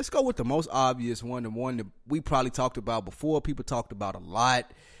 Let's go with the most obvious one, the one that we probably talked about before, people talked about a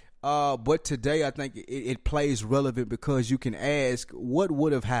lot. But today I think it plays relevant because you can ask what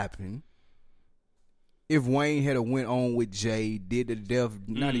would have happened if Wayne had went on with Jay, did the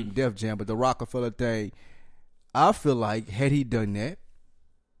not even Def Jam, but the Rockefeller thing. I feel like had he done that,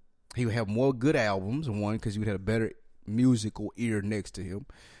 he would have more good albums. One, because you would have a better musical ear next to him.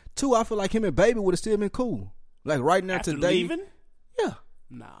 Two, I feel like him and Baby would have still been cool. Like right now After today, leaving? Yeah.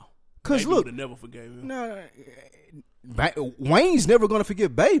 No. Cause Baby look, would have never forgave him. no, Wayne's never gonna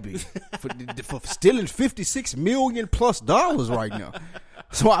forgive Baby for stealing $56 million plus right now.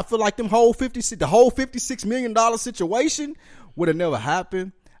 So I feel like the whole $56 million situation would have never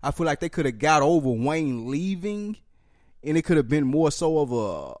happened. I feel like they could have got over Wayne leaving, and it could have been more so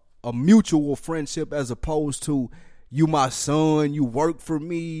of a mutual friendship as opposed to, you my son, you work for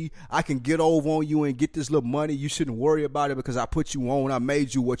me, I can get over on you and get this little money. You shouldn't worry about it because I put you on, I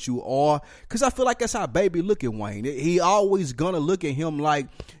made you what you are. Because I feel like that's how Baby look at Wayne. He always gonna look at him like,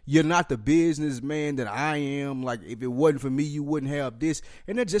 you're not the businessman that I am. Like, if it wasn't for me, you wouldn't have this.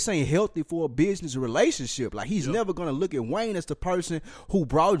 And that just ain't healthy for a business relationship. Like, he's never gonna look at Wayne as the person who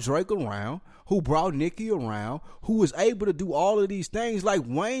brought Drake around, who brought Nicki around, who was able to do all of these things. Like,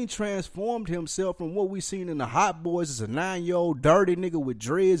 Wayne transformed himself from what we seen in the Hot Boys as a 9-year-old dirty nigga with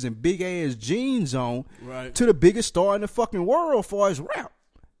dreads and big ass jeans on, right, to the biggest star in the fucking world as far as rap.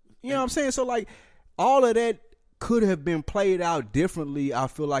 You know what I'm saying? So like, all of that could have been played out differently, I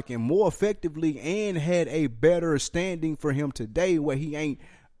feel like, and more effectively, and had a better standing for him today, where he ain't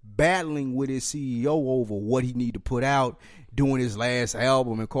battling with his CEO over what he need to put out, doing his last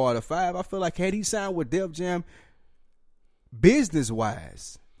album in Carter 5. I feel like had he signed with Def Jam,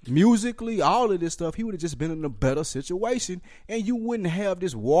 business-wise, musically, all of this stuff, he would have just been in a better situation, and you wouldn't have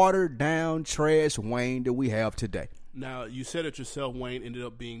this watered-down trash Wayne that we have today. Now, you said it yourself, Wayne ended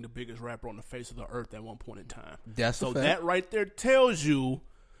up being the biggest rapper on the face of the earth at one point in time. That's so a fact. That right there tells you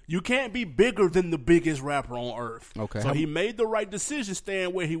can't be bigger than the biggest rapper on earth. Okay. So he made the right decision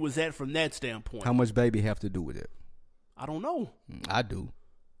staying where he was at from that standpoint. How much Baby have to do with it? I don't know. I do.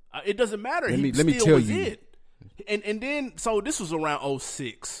 It doesn't matter. Let me still tell was you. It. And then, so this was around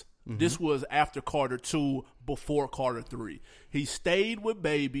 2006. Mm-hmm. This was after Carter 2, before Carter 3. He stayed with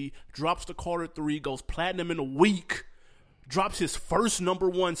Baby, drops the Carter 3, goes platinum in a week, drops his first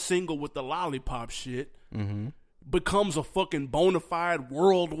 #1 single with the Lollipop shit, becomes a fucking bona fide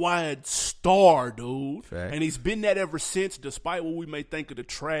worldwide star, dude. Fact. And he's been that ever since, despite what we may think of the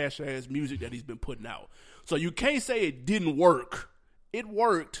trash-ass music that he's been putting out. So you can't say it didn't work. It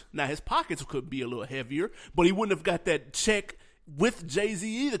worked. Now, his pockets could be a little heavier, but he wouldn't have got that check with Jay-Z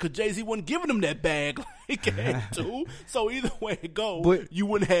either, because Jay-Z wasn't giving him that bag like he had to. So either way it go, but you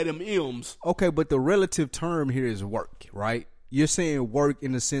wouldn't have them M's. Okay, but the relative term here is work, right? You're saying work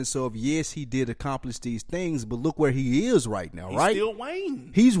in the sense of, yes, he did accomplish these things, but look where he is right now, right? He's still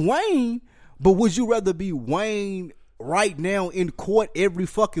Wayne. He's Wayne, but would you rather be Wayne right now in court every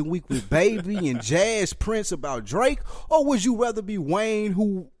fucking week with Baby and Jazz Prince about Drake, or would you rather be Wayne,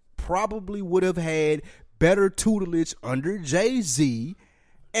 who probably would have had better tutelage under Jay-Z,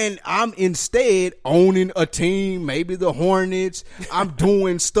 and I'm instead owning a team, maybe the Hornets, I'm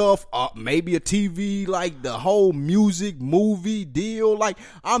doing stuff, maybe a TV, like the whole music movie deal, like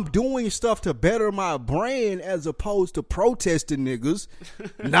I'm doing stuff to better my brand as opposed to protesting niggas,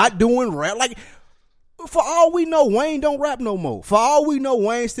 not doing rap. Like, for all we know, Wayne don't rap no more. For all we know,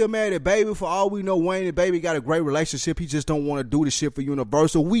 Wayne still married at Baby. For all we know, Wayne and Baby got a great relationship. He just don't want to do the shit for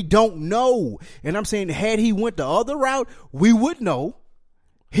Universal. We don't know. And I'm saying, had he went the other route, we would know.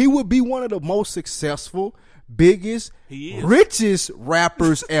 He would be one of the most successful, biggest, richest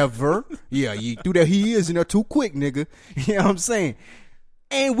rappers ever. Yeah, you do that. He is, and they're too quick, nigga. You know what I'm saying?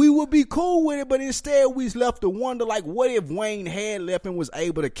 And we would be cool with it, but instead we left to wonder, like, what if Wayne had left and was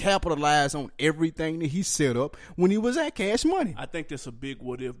able to capitalize on everything that he set up when he was at Cash Money? I think that's a big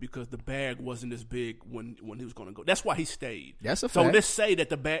what if, because the bag wasn't as big when he was going to go. That's why he stayed. That's a fact. So let's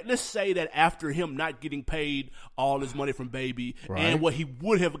say that after him not getting paid all his money from Baby, right, and what he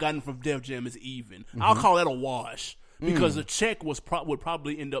would have gotten from Def Jam is even. I'll call that a wash. Because the check would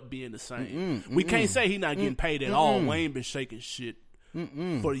probably end up being the same. We can't say he's not getting paid at all. Wayne been shaking shit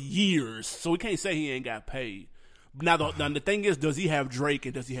for years, so we can't say he ain't got paid. Now the thing is, does he have Drake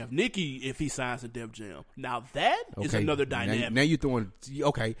and does he have Nicki if he signs to Def Jam? Now that is another dynamic. Now you're throwing,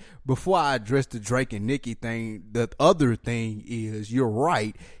 okay, before I address the Drake and Nicki thing, the other thing is, you're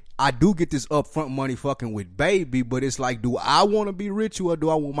right, I do get this upfront money fucking with Baby, but it's like, do I want to be rich, or do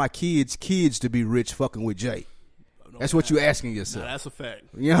I want my kids to be rich fucking with Jay? That's what you're asking yourself. Nah, that's a fact.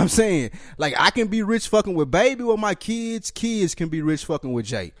 You know what I'm saying? Like, I can be rich fucking with Baby, or my kids can be rich fucking with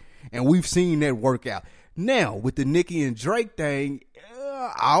Jay. And we've seen that work out. Now, with the Nicki and Drake thing,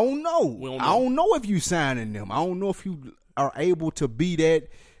 I don't know. I don't know if you signing them. I don't know if you are able to be that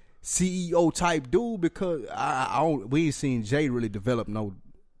CEO type dude because we ain't seen Jay really develop no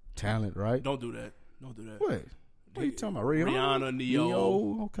talent, right? Don't do that. Don't do that. What? What are you talking about? Rihanna,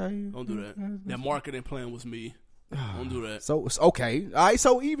 Neo. Okay. Don't do that. That marketing plan was me. Don't do that. So okay, all right.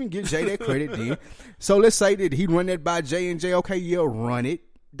 So even give Jay that credit then. So let's say that he run that by Jay and Jay. Okay, yeah, run it.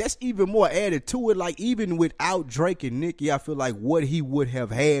 That's even more added to it. Like even without Drake and Nicki, I feel like what he would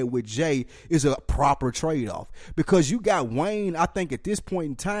have had with Jay is a proper trade off because you got Wayne. I think at this point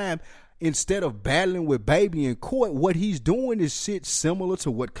in time, instead of battling with Baby in court, what he's doing is shit similar to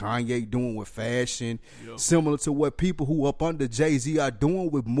what Kanye doing with fashion, similar to what people who up under Jay-Z are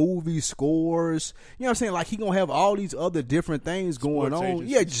doing with movie scores. You know what I'm saying? Like he gonna have all these other different things going on. Agencies.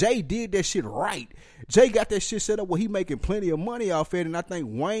 Yeah, Jay did that shit right. Jay got that shit set up where he making plenty of money off it, and I think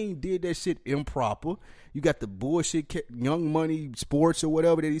Wayne did that shit improper. You got the bullshit Young Money Sports or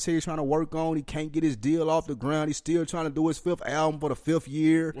whatever that he said he's trying to work on. He can't get his deal off the ground. He's still trying to do his 5th album for the 5th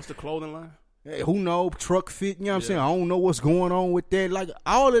year. What's the clothing line? Hey, who knows? Truck Fit, you know what I'm saying? I don't know what's going on with that. Like,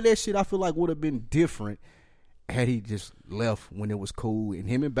 all of that shit I feel like would have been different had he just left when it was cool. And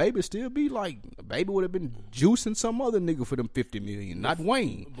him and Baby still be like, Baby would have been juicing some other nigga for them $50 million, not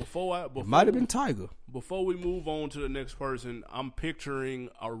Wayne. It might have been Tiger. Before we move on to the next person, I'm picturing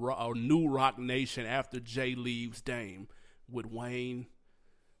a new Rock Nation after Jay leaves Dame with Wayne,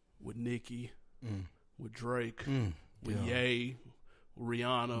 with Nicki, with Drake, with Ye,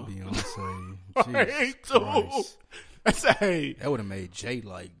 Rihanna, Beyonce. Hey, that would have made Jay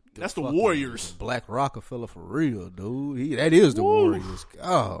like that's the Warriors. Black Rockefeller for real, dude. That is the Warriors.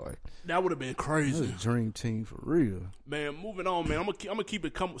 God, that would have been crazy. That's a dream team for real, man. Moving on, man. I'm gonna keep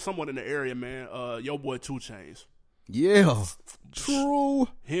it somewhat in the area, man. Your boy 2 Chainz. Yeah, true.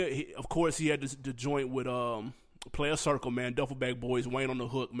 He of course he had the joint with Player Circle, man. Duffelbag Boys, Wayne on the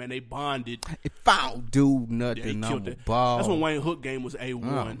hook, man. They bonded. It found dude nothing. Yeah, he killed that. That's when Wayne hook game was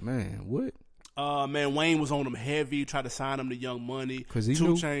A1. Oh, man, what? Man, Wayne was on him heavy, tried to sign him to Young Money. 'Cause he 2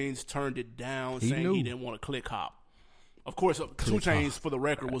 knew. Chainz turned it down, saying he didn't want to click hop. Of course, 2 Chainz, for the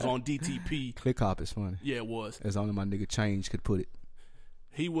record, was on DTP. Click hop is funny. Yeah, it was. As only my nigga Change could put it.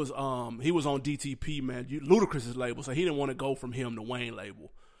 He was on DTP, man. Ludacris's label, so he didn't want to go from him to Wayne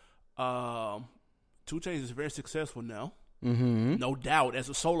label. 2 Chainz is very successful now. Mm-hmm. No doubt, as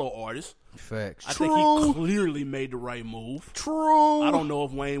a solo artist. Facts. I think he clearly made the right move. True. I don't know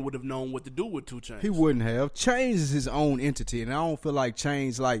if Wayne would have known what to do with 2 Chainz. He wouldn't have. Chainz is his own entity, and I don't feel like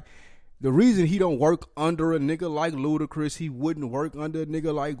Chainz, like, the reason he don't work under a nigga like Ludacris, he wouldn't work under a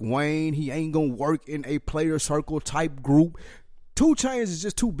nigga like Wayne, he ain't gonna work in a Player Circle type group. 2 Chainz is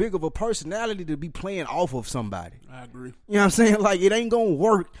just too big of a personality to be playing off of somebody. I agree. You know what I'm saying? Like, it ain't gonna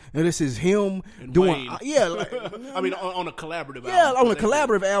work. And this is him and doing, Wayne. Yeah. Like, I mean, on a collaborative album. Yeah, on a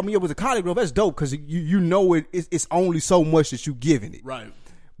collaborative album, yeah, with a college grove, that's dope because you know it's only so much that you giving it. Right.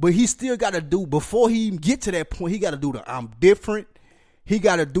 But he still got to do, before he even get to that point, he got to do the I'm different. He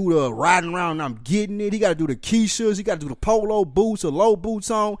got to do the riding around and I'm getting it. He got to do the Keishas. He got to do the polo boots or low boots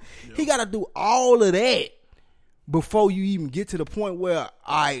on. Yep. He got to do all of that before you even get to the point where,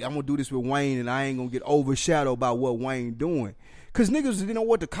 I'm going to do this with Wayne and I ain't going to get overshadowed by what Wayne doing. Because niggas didn't know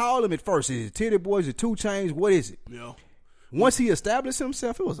what to call him at first. Is it Titty Boys or 2 Chainz? What is it? Yeah. Once he established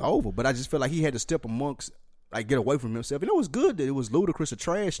himself, it was over. But I just felt like he had to step amongst, like, get away from himself. And it was good that it was Ludacris,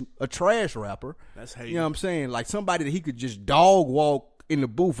 a trash rapper. That's hate. You know what I'm saying? Like somebody that he could just dog walk in the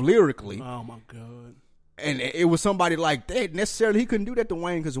booth lyrically. Oh, my God. And it was somebody like that. Necessarily, he couldn't do that to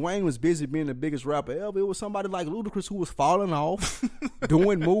Wayne because Wayne was busy being the biggest rapper ever. It was somebody like Ludacris who was falling off,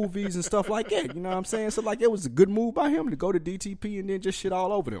 doing movies and stuff like that. You know what I'm saying? So, like, it was a good move by him to go to DTP and then just shit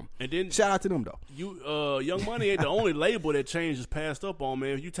all over them. And then shout out to them, though. Young Money ain't the only label that Change is passed up on,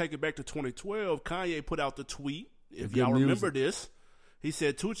 man. If you take it back to 2012, Kanye put out the tweet. If y'all remember this, he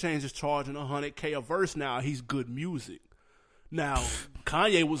said 2 Chainz is charging $100K a verse now. He's good music. Now,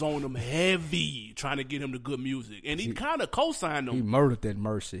 Kanye was on him heavy trying to get him to good music. And he kind of co-signed him. He murdered that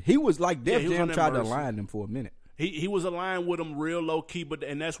Mercy. He was like Def Jam tried to align them for a minute. He was aligned with him real low-key,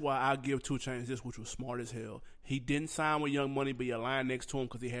 and that's why I give 2 Chainz this, which was smart as hell. He didn't sign with Young Money, but he aligned next to him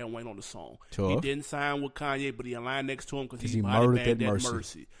because he had Wayne on the song. Tough. He didn't sign with Kanye, but he aligned next to him because he murdered that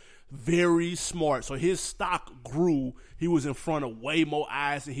Mercy. Very smart. So his stock grew. He was in front of way more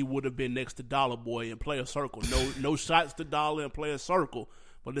eyes than he would have been next to Dollar Boy and Player Circle. No shots to Dollar and Player Circle.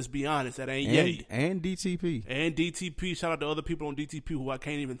 But let's be honest, that ain't Ye. And DTP. And DTP. Shout out to other people on DTP who I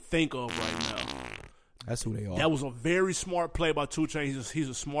can't even think of right now. That's who they are. That was a very smart play by 2 Chainz. He's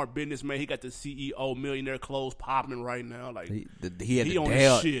a smart businessman. He got the CEO millionaire clothes popping right now. Like he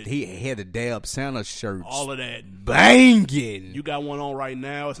had the Dab Santa shirts. All of that banging. You got one on right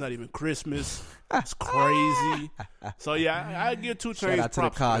now. It's not even Christmas. It's crazy. So yeah, I give 2 Chainz. Shout out to the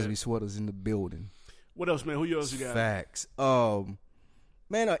Cosby sweaters in the building. What else, man? Who else you got? Facts.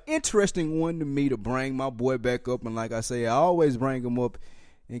 Man, an interesting one to me to bring my boy back up, and like I say, I always bring him up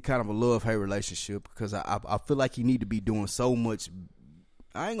in kind of a love-hate relationship because I feel like he need to be doing so much.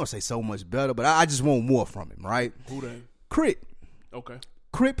 I ain't gonna say so much better, but I just want more from him, right? Who that? Crit. Okay.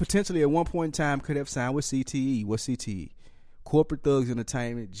 Crit potentially at one point in time could have signed with CTE. What's CTE? Corporate Thugs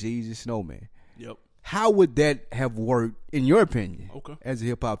Entertainment, Jeezy, Snowman. Yep. How would that have worked, in your opinion, okay, as a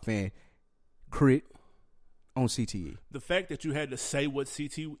hip-hop fan, Crit on CTE? The fact that you had to say what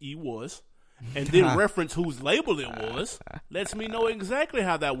CTE was and then reference whose label it was lets me know exactly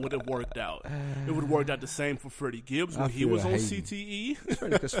how that would have worked out. It would have worked out the same for Freddie Gibbs when he was on CTE.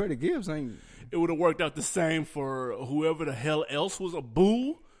 Because Freddie Gibbs ain't... It would have worked out the same for whoever the hell else was a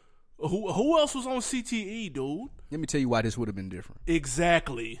Boo. Who else was on CTE, dude? Let me tell you why this would have been different.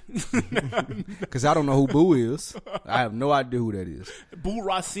 Exactly. Because I don't know who Boo is. I have no idea who that is. Boo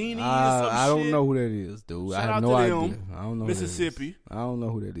Rossini I don't know who that is, dude. Shout I have out no to idea. them. I don't know Mississippi. I don't know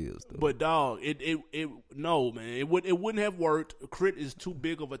who that is, dude. But dog, no, man. It wouldn't have worked. Crit is too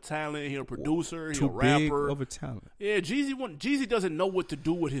big of a talent. He's a producer. He's a rapper. Big of a talent. Yeah, Jeezy doesn't know what to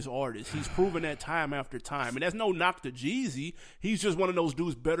do with his artists. He's proven that time after time. And that's no knock to Jeezy. He's just one of those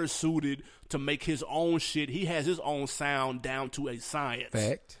dudes better suited to make his own shit. He has his own sound down to a science.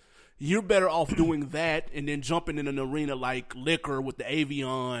 Fact. You're better off doing that and then jumping in an arena like Liquor with the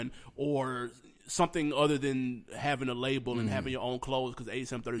Avion or something other than having a label and having your own clothes because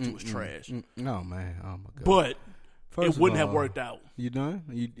ASM32 is trash. No, man. Oh, my God. But First it wouldn't have worked out. You done?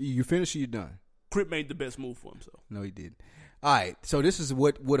 You finished or you done? Crit made the best move for himself. No, he didn't. All right. So this is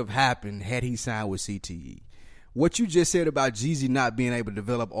what would have happened had he signed with CTE. What you just said about Jeezy not being able to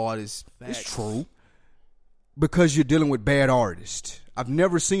develop artists is true because you're dealing with bad artists. I've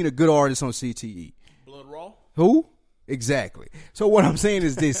never seen a good artist on CTE. Blood Raw? Who? Exactly. So what I'm saying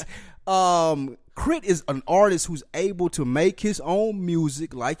is this. Crit is an artist who's able to make his own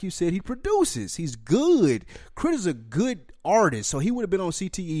music. Like you said, he produces. He's good. Crit is a good artist, so he would have been on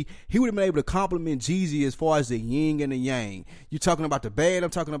CTE. He would have been able to compliment Jeezy as far as the yin and the yang. You're talking about the bad,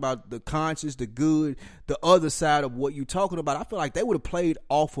 I'm talking about the conscious, the good, the other side of what you're talking about. I feel like they would have played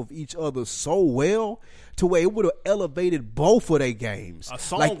off of each other so well to where it would have elevated both of their games. A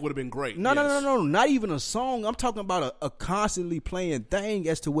song would have been great. No, not even a song. I'm talking about a constantly playing thing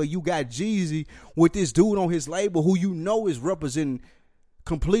as to where you got Jeezy with this dude on his label who you know is representing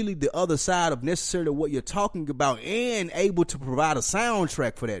completely the other side of necessarily what you're talking about and able to provide a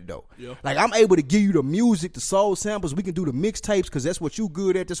soundtrack for that though. Yeah. Like I'm able to give you the music, the soul samples. We can do the mixtapes because that's what you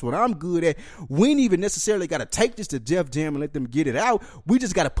good at. That's what I'm good at. We ain't even necessarily got to take this to Def Jam and let them get it out. We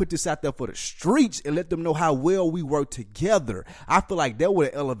just got to put this out there for the streets and let them know how well we work together. I feel like that would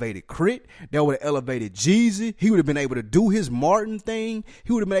have elevated Crit. That would have elevated Jeezy. He would have been able to do his Martin thing.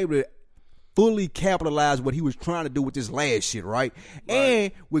 He would have been able to fully capitalize what he was trying to do with this last shit, right?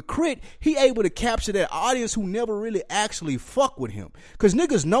 And with Crit, he able to capture that audience who never really actually fuck with him. Because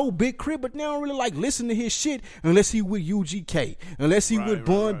niggas know Big Crit, but they don't really like listen to his shit unless he with UGK, unless he with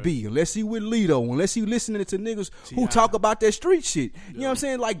Bun B, unless he with Lito, unless he listening to niggas who talk about that street shit. You know what I'm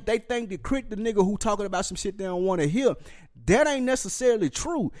saying? Like, they think that Crit the nigga who talking about some shit they don't want to hear. That ain't necessarily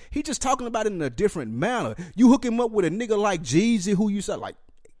true. He just talking about it in a different manner. You hook him up with a nigga like Jeezy who you said like,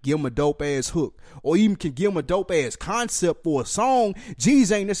 give him a dope ass hook, or even can give him a dope ass concept for a song.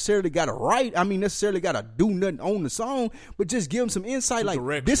 Jeezy ain't necessarily got to write. I mean, necessarily got to do nothing on the song, but just give him some insight. Like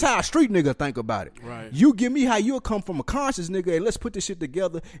direction. This how a street nigga think about it. Right. You give me how you'll come from a conscious nigga, and let's put this shit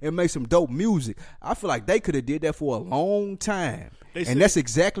together and make some dope music. I feel like they could have did that for a long time. And that's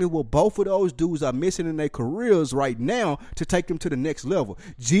exactly what both of those dudes are missing in their careers right now to take them to the next level.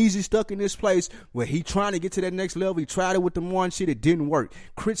 Jeezy stuck in this place where he trying to get to that next level. He tried it with the one shit. It didn't work.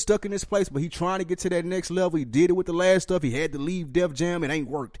 Crit stuck in this place, but he trying to get to that next level. He did it with the last stuff. He had to leave Def Jam. It ain't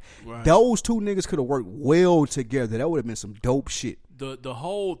worked. Right. Those two niggas could have worked well together. That would have been some dope shit. The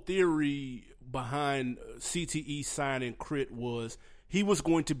whole theory behind CTE signing Crit was he was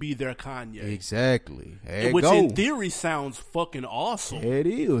going to be their Kanye. Exactly. Which in theory sounds fucking awesome. It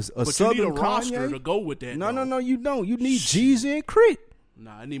is. But you need a roster to go with that. No, you don't. You need Jeezy and Crit.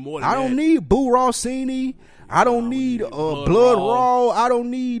 Nah, I need more than that. I don't need Boo Rossini. I don't need Blood Raw. I don't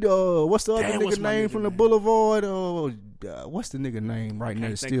need what's the other nigga name from the Boulevard? What's the nigga name right now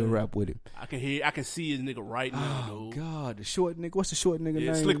that still rap with him? I can see his nigga right now. Oh God, the short nigga. What's the short nigga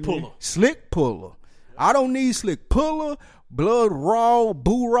name? Slick Puller. Slick Puller. I don't need Slick Puller, Blood Raw,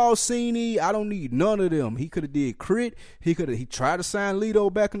 Boo Rossini. I don't need none of them. He could have did Crit. He tried to sign Lido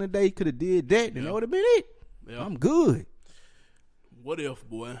back in the day. He could have did that. And that would have been it. Yeah. I'm good. What if,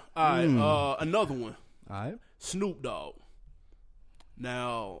 boy? All right, another one. All right. Snoop Dogg.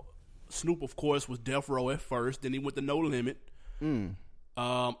 Now, Snoop, of course, was Death Row at first. Then he went to No Limit.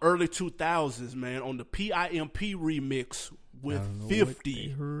 Early 2000s, man, on the PIMP remix with 50. What they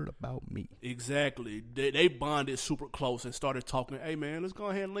heard about me. Exactly. They bonded super close and started talking, hey, man, let's go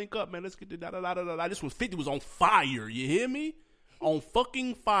ahead and link up, man. Let's get the da-da-da-da-da. This was 50 was on fire. You hear me? On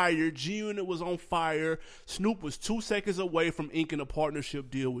fucking fire. G-Unit was on fire. Snoop was 2 seconds away from inking a partnership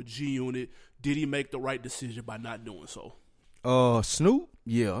deal with G-Unit. Did he make the right decision by not doing so? Snoop?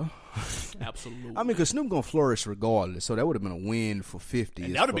 Yeah. Absolutely. I mean, because Snoop going to flourish regardless, so that would have been a win for 50.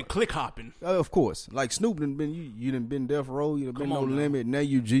 And that would have been click hopping. Of course. Like, Snoop done been, you done been Death Row, you done been No Limit, now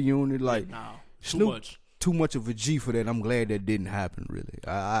you G-Unit. Like, Snoop, too much of a G for that. I'm glad that didn't happen, really.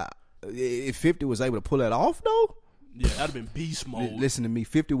 If 50 was able to pull that off, though, yeah, that'd have been beast mode. Listen to me,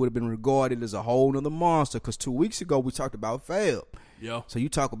 50 would have been regarded as a whole nother monster, because 2 weeks ago we talked about Fab. Yeah. So you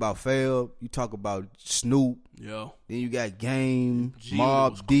talk about Fab, you talk about Snoop. Yeah. Then you got Game,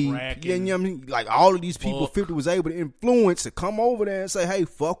 Mobb Deep. Yeah, you know what I mean? Like, all of these people 50 was able to influence to come over there and say, hey,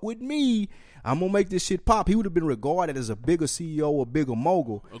 fuck with me. I'm going to make this shit pop. He would have been regarded as a bigger CEO or bigger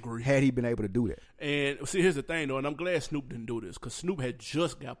mogul. Agree. Had he been able to do that. And see, here's the thing, though, and I'm glad Snoop didn't do this, because Snoop had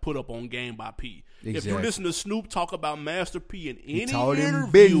just got put up on Game by P. Exactly. If you listen to Snoop talk about Master P in any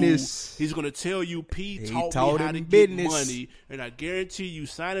interview, he's going to tell you P taught me how to get money, and I guarantee you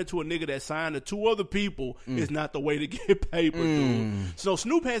signing to a nigga that signed to 2 other people is not the way to get paper, dude. So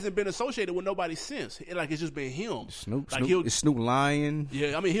Snoop hasn't been associated with nobody since. It's just been him. It's Snoop lying.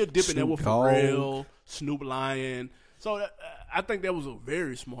 Yeah, I mean, he'll dip in there with Pharrell, Snoop lying. So I think that was a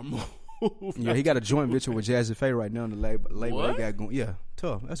very smart move. Yeah, he got a joint venture with Jazzy Faye right now on the label. They got going. Yeah,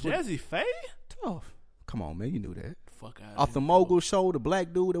 tough. That's Jazzy Faye? Tough. Come on, man, you knew that. Fuck out. Off the Mogul show, the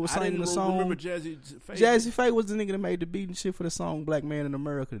black dude that was singing the song. I remember Jazzy Faye. Jazzy Faye was the nigga that made the beat and shit for the song "Black Man in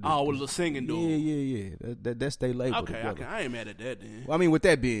America." Oh, was the singing dude. Yeah. That's their label. Okay, I ain't mad at that then. Well, I mean, with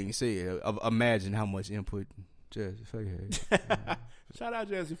that being said, imagine how much input Jazzy Faye had. Shout out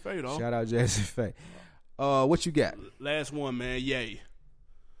Jazzy Faye, though. Shout out Jazzy Faye. What you got? Last one, man. Ye.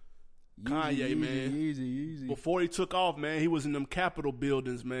 Kanye, man. Easy. Before he took off, man, he was in them Capitol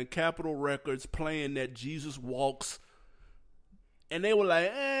buildings, man. Capitol Records playing that Jesus Walks. And they were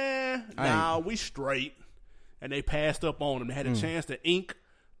like, nah, we straight. And they passed up on him. They had a chance to ink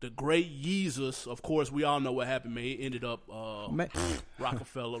the great Yeezus. Of course, we all know what happened, man. He ended up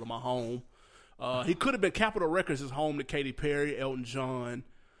Rockefeller to my home. He could have been Capitol Records' his home to Katy Perry, Elton John.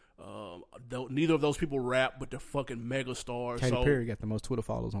 Neither of those people rap, but they're fucking mega stars. Katy Perry got the most Twitter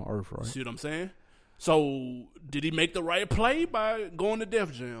followers on earth, right? See what I'm saying? So, did he make the right play by going to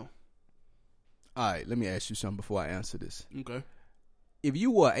Def Jam? All right, let me ask you something before I answer this. Okay. If you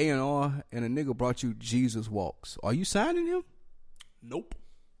were A&R and a nigga brought you Jesus Walks, are you signing him? Nope.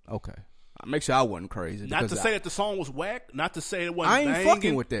 Okay. Make sure I wasn't crazy. Not to say that the song was whack. Not to say it wasn't I ain't banging.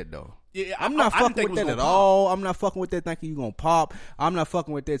 fucking with that, though. Yeah, I'm not fucking with that at all. I'm not fucking with that thinking you gonna pop. I'm not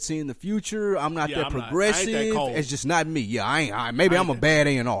fucking with that seeing the future. I'm not that progressive. I ain't that cold. It's just not me. Yeah, I ain't. Maybe I'm a bad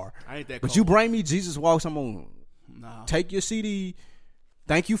A&R. I ain't that cold. But you bring me Jesus Walks, I'm gonna take your CD.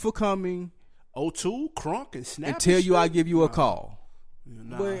 Thank you for coming. O2, Crunk, and Snap. And tell you I give you a call.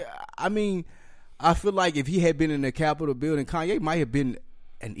 But I mean, I feel like if he had been in the Capitol building, Kanye might have been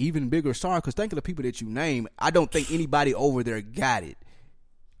an even bigger star. Because think of the people that you name. I don't think anybody over there got it.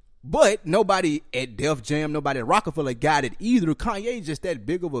 But nobody at Def Jam, nobody at Rockefeller got it either. Kanye's just that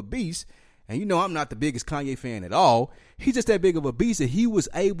big of a beast. And you know I'm not the biggest Kanye fan at all. He's just that big of a beast that he was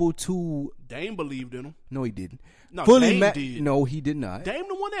able to... Dame believed in him. No, he didn't. No, Dame did. No, he did not. Dame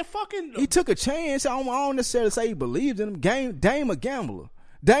the one that fucking... He took a chance. I don't necessarily say he believed in him. Dame a gambler.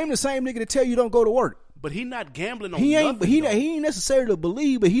 Dame the same nigga to tell you don't go to work. But he not gambling on he nothing. He ain't necessarily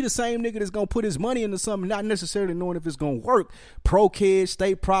believe, but he the same nigga that's gonna put his money into something, not necessarily knowing if it's gonna work. Pro Kids,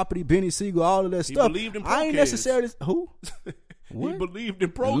 State Property, Benny Siegel, all of that stuff. He believed in Pro I ain't Kids. necessarily who. What? He believed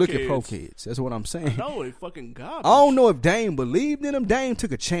in Pro Kids. Look at Pro Kids. That's what I'm saying. No, they fucking garbage. I don't know if Dame believed in him. Dame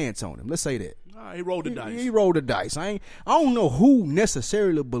took a chance on him. Let's say that. He rolled the dice. He rolled the dice. I don't know who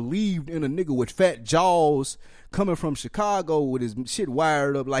necessarily believed in a nigga with fat jaws coming from Chicago with his shit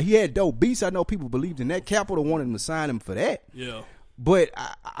wired up. Like, he had dope beats. I know people believed in that. Capitol wanted him to sign him for that. Yeah. But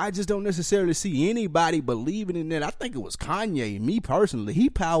I just don't necessarily see anybody believing in that. I think it was Kanye. Me personally, he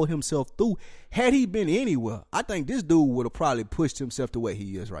powered himself through. Had he been anywhere, I think this dude would have probably pushed himself to where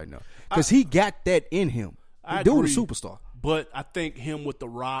he is right now. Because he got that in him. The dude is a superstar. But I think him with The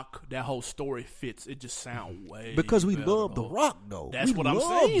Rock, that whole story fits. It just sounds way because we better, love though. The Rock though. That's we what I'm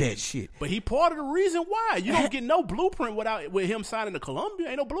love saying. That shit. But he part of the reason why you don't get no blueprint with him signing to Columbia.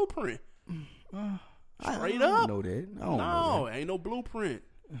 Ain't no blueprint. Straight up. I don't know that. I don't know that. Ain't no blueprint.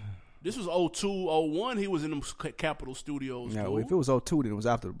 This was 02, 01. He was in them Capitol Studios. No, dude. if it was 02, then it was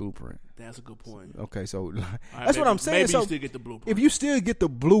after the blueprint. That's a good point. Okay, so Right, that's what I'm saying. Maybe So you still get the blueprint. if you still get the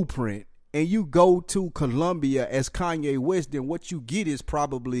blueprint and you go to Columbia as Kanye West, then what you get is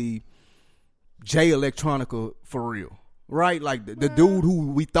probably Jay Electronica for real. Right? Like the dude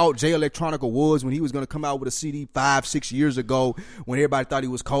who we thought Jay Electronica was when he was going to come out with a CD 5-6 years ago when everybody thought he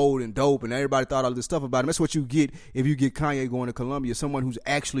was cold and dope and everybody thought all this stuff about him. That's what you get if you get Kanye going to Columbia, someone who's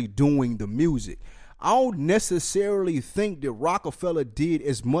actually doing the music. I don't necessarily think that Rockefeller did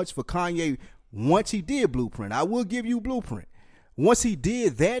as much for Kanye once he did Blueprint. I will give you Blueprint. Once he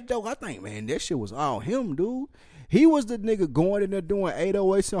did that, though, I think, man, that shit was all him, dude. He was the nigga going in there doing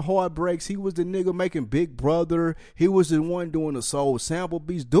 808s and Heartbreaks. He was the nigga making Big Brother. He was the one doing the soul sample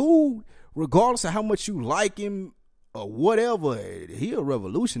beats. Dude, regardless of how much you like him or whatever, he a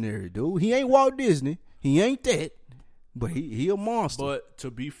revolutionary, dude. He ain't Walt Disney. He ain't that. But he a monster. But to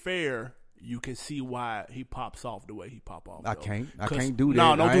be fair, you can see why he pops off the way he pop off. I though. can't do that.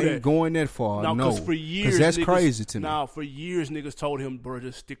 No, don't I do ain't that. going that far. No, because for years, that's niggas, crazy to me. No, for years niggas told him, bro,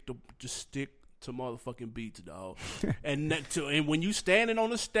 just stick to motherfucking beats, dog. and when you standing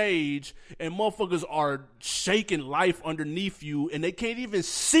on the stage and motherfuckers are shaking life underneath you and they can't even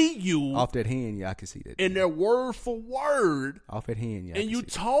see you Off that hand, yeah, I can see that. and they're word for word. Off that hand, yeah. And you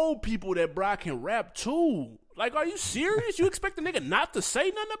told people that Bri can rap too. Like, are you serious? You expect the nigga not to say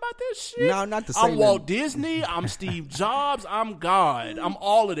nothing about that shit? No, not to say I'm Walt nothing. Disney. I'm Steve Jobs. I'm God. I'm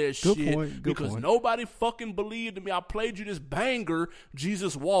all of that Good shit. point, good because point. nobody fucking believed in me. I played you this banger,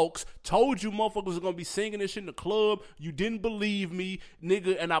 Jesus Walks. Told you motherfuckers was going to be singing this shit in the club. You didn't believe me,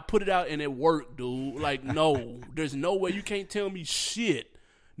 nigga. And I put it out and it worked, dude. Like, no. There's no way. You can't tell me shit.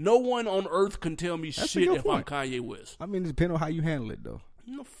 No one on earth can tell me That's a shit good if point. I'm Kanye West. I mean, it depends on how you handle it, though.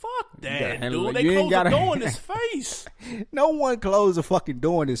 No, fuck gotta that, handle dude. it. They You ain't closed the gotta- door in his face. No one closed the fucking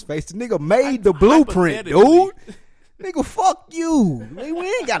door in his face. The nigga made the blueprint, dude. Hypothetically. Nigga, fuck you. We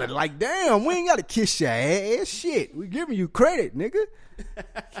ain't got to damn, we ain't got to kiss your ass. Shit, we giving you credit, nigga.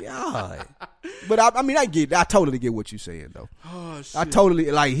 God. But I totally get what you're saying, though. Oh, shit. I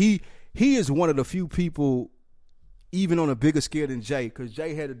totally, like, he is one of the few people, even on a bigger scale than Jay, because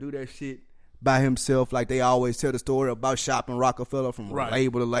Jay had to do that shit by himself. Like, they always tell the story about shopping Rockefeller from Right.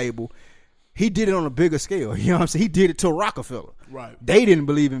 label to label. He did it on a bigger scale. You know what I'm saying? He did it to Rockefeller. Right. They didn't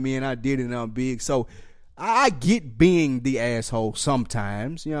believe in me, and I did it, and I'm big. So I get being the asshole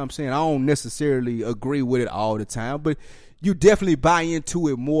sometimes. You know what I'm saying? I don't necessarily agree with it all the time, but you definitely buy into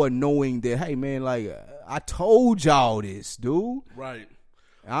it more knowing that, hey, man, like, I told y'all this, dude. Right.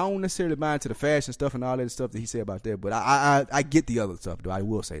 I don't necessarily buy into the fashion stuff and all that stuff that he said about that, but I get the other stuff, though. I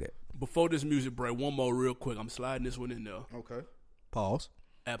will say that. Before this music break, one more real quick. I'm sliding this one in there. Okay. Pause.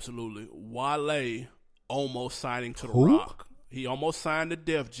 Absolutely. Wale almost signing to The Who? Rock. He almost signed to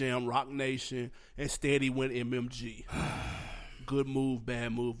Def Jam, Rock Nation. Instead, he went MMG. Good move,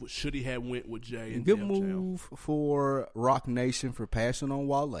 bad move. Should he have went with Jay and Good Def move for Rock Nation for passing on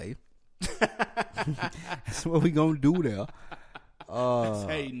Wale. That's what we gonna do there. Jam?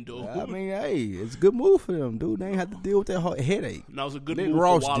 Hating, dude. I mean, hey, it's a good move for them, dude. They ain't have to deal with that headache. That was a good Nick move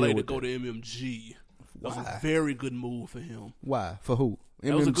Ross for deal Wale to with go that. to MMG. That was Why? a very good move for him. Why? For who?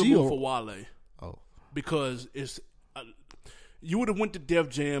 That was a good MMG move or- for Wale. Oh, Because it's you would have went to Def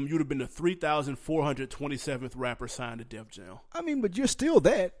Jam, you'd have been the 3,427th rapper signed to Def Jam. I mean, but you're still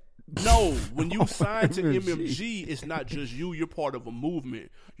that. No, when you sign to MMG. MMG, it's not just you. You're part of a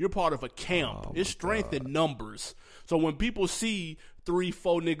movement. You're part of a camp. It's strength in numbers. So when people see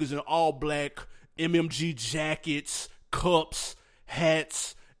 3-4 niggas in all black MMG jackets, cups,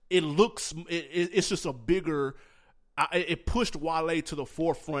 hats, it's just a bigger. It pushed Wale to the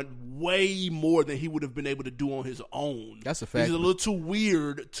forefront way more than he would have been able to do on his own. That's a fact. He's a little too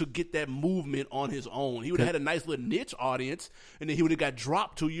weird to get that movement on his own. He would have had a nice little niche audience, and then he would have got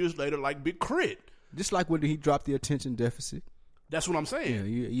dropped 2 years later like Big Crit. Just like when he dropped the attention deficit. That's what I'm saying.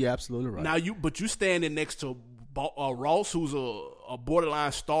 Yeah, you're absolutely right. Now you standing next to Ross, who's a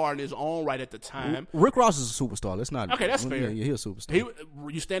borderline star in his own right at the time. Rick Ross is a superstar. Let's not. Okay, that's fair. Yeah, he's a superstar.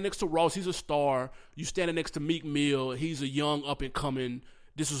 You stand next to Ross, he's a star. You standing next to Meek Mill, he's a young up and coming.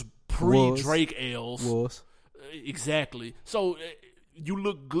 This is pre-Drake L's. Was. Exactly. So you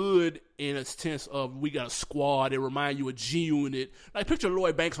look good in a sense of we got a squad. It remind you of G-Unit. Like picture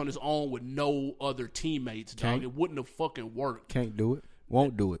Lloyd Banks on his own with no other teammates, dog. Can't. It wouldn't have fucking worked. Can't do it.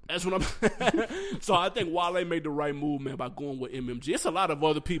 Won't do it. That's what I'm. So I think Wale made the right move, man, by going with MMG. It's a lot of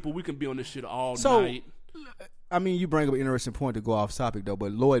other people. We can be on this shit all night. I mean, you bring up an interesting point to go off topic though.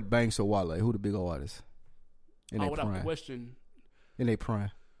 But Lloyd Banks or Wale, who the bigger artists? Without question. In their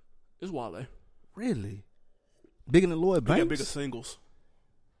prime. It's Wale. Really? Bigger than Lloyd Banks? He got bigger singles.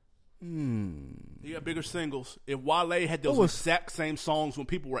 He got bigger singles. If Wale had those exact same songs when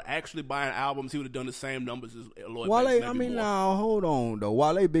people were actually buying albums, he would have done the same numbers as Lloyd Banks. I mean, now, hold on, though.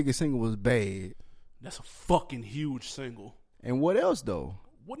 Wale's biggest single was Bad. That's a fucking huge single. And what else, though?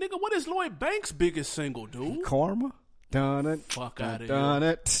 Well, nigga, what is Lloyd Banks' biggest single, dude? Karma? Dun it. Fuck out of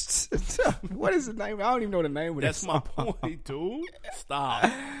here. What is the name? I don't even know the name of that song. That's my point, dude. Stop.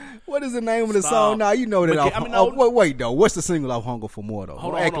 What is the name of the song? Now you know that. Wait, though. What's the single off Hunger for More, though?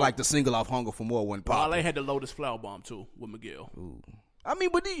 Hold on. Like the single off Hunger for More wasn't popular. Wale had the Lotus Flower Bomb, too, with Miguel. Ooh. I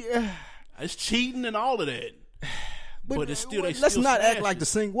mean, but it's cheating and all of that. But it's still, let's not act like the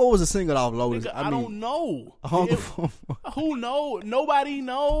single. What was the single off Lotus? Nigga, I don't know. Hunger for More. Who knows? Nobody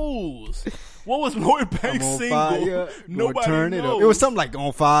knows. What was Lloyd Banks' single? Fire, nobody turn knows. It up. It was something like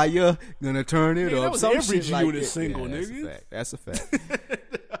 "On Fire," gonna turn it up. That was every G-Unit single, nigga. That's a fact.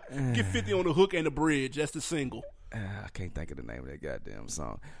 Get 50 on the hook and the bridge. That's the single. I can't think of the name of that goddamn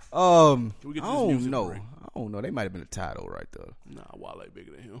song. I don't know. They might have been a title right there. Nah, Wale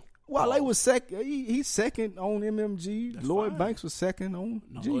bigger than him. Wale was second. He's second on MMG. That's Lloyd fine. Banks was second on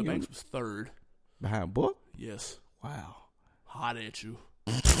G. Lloyd Banks was third. Behind Book? Yes. Wow. Hot at you.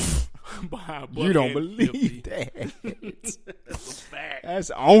 Behind Book. You don't believe that. That's a fact.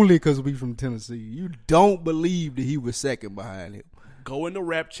 That's only because we from Tennessee. You don't believe that he was second behind him. Go in the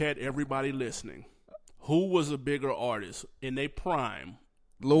rap chat, everybody listening. Who was a bigger artist in their prime?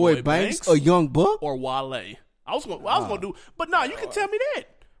 Lloyd Banks or Young Buck? Or Wale? I was gonna do, but nah, you can tell me that.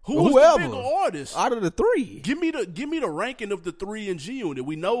 Whoever was the bigger artist out of the three? Give me the ranking of the three in G Unit.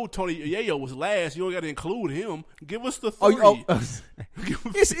 We know Tony Yayo was last. You don't got to include him. Give us the three.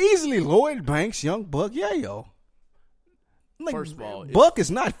 It's easily Lloyd Banks, Young Buck, Yayo. First of all, Buck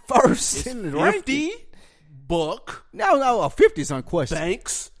is not first in the 50, ranking. Buck. No, 50 is unquestioned.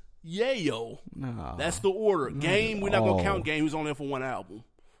 Banks, Yayo. No, that's the order. Game. We're not gonna count Game. He's only there for one album.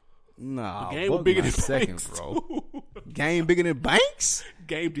 No, Game was bigger than second, Banks, bro. Game bigger than Banks?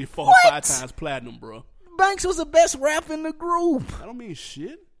 Game did 4 or 5 times platinum, bro. Banks was the best rapper in the group. I don't mean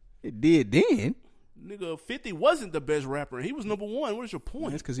shit. It did then. Nigga, 50 wasn't the best rapper. He was number one. What is your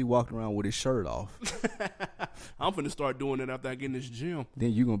point? That's because he walked around with his shirt off. I'm finna start doing that after I get in this gym.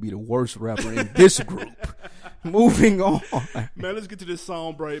 Then you're going to be the worst rapper in this group. Moving on. Man, let's get to this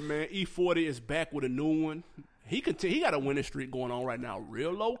song break, man. E40 is back with a new one. He got a winning streak going on right now,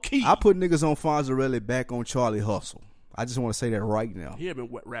 real low key. I put niggas on Fonzarelli back on Charlie Hustle. I just want to say that right now. He had been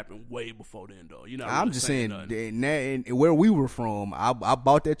rapping way before then, though. You know, I'm just saying, and where we were from, I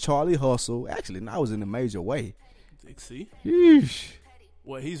bought that Charlie Hustle. Actually, I was in a major way. See? Yeesh.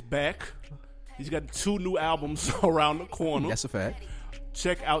 Well, he's back. He's got 2 new albums around the corner. That's a fact.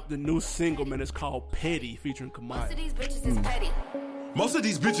 Check out the new single, man. It's called Petty, featuring Kamaya. Most of these bitches is petty. Most of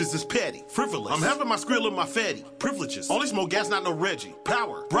these bitches is petty, frivolous. I'm having my skrill and my fatty. Privileges. Only smoke gas, not no Reggie.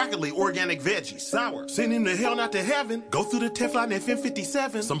 Power. Broccoli, organic veggies. Sour. Send him to hell, not to heaven. Go through the Teflon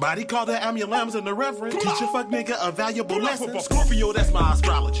FM57. Somebody call the ambulance and the reverend. Teach a fuck nigga a valuable lesson. Scorpio, that's my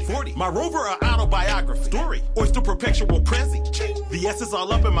astrology. 40. My rover, a autobiography. Story. Oyster perpetual prezi. The S is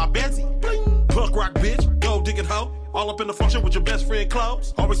all up in my bezzy. Punk rock bitch. Go digging hoe. All up in the function with your best friend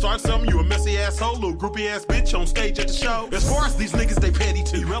clothes. Always start something, you a messy asshole, little groupie ass bitch on stage at the show. As far as these niggas, they petty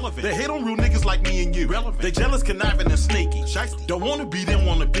too. Irrelevant. They hate on real niggas like me and you. Relevant. They jealous, conniving, and sneaky. Shiesty. Don't wanna be them,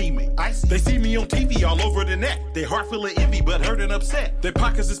 wanna be me. Icy. They see me on TV all over the net. They heart full of envy, but hurt and upset. Their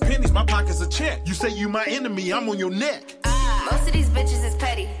pockets is pennies, my pockets a check. You say you my enemy, I'm on your neck. Most of these bitches is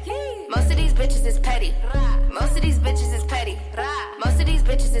petty. Most of these bitches is petty. Most of these bitches is petty. Most of these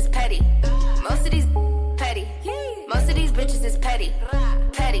bitches is petty. Most of these petty. Most of these bitches is petty.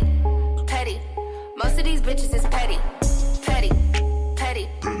 Petty. Petty. Most of these bitches is petty. Petty. Petty.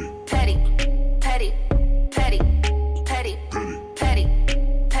 Petty. Petty. Petty. Petty. Petty.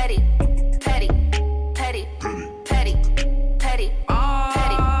 Petty. Petty. Petty. Petty. Petty.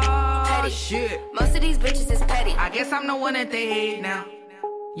 Petty. Shit. Most of these bitches is petty. I guess I'm the one that they hate now.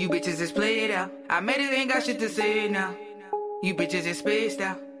 You bitches is played out. I made it, ain't got shit to say now. You bitches is spaced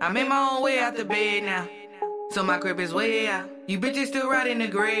out. I made my own way out the bed now. So my crib is way out. You bitches still riding the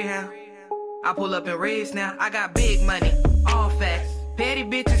Greyhound. I pull up and race now. I got big money, all facts. Petty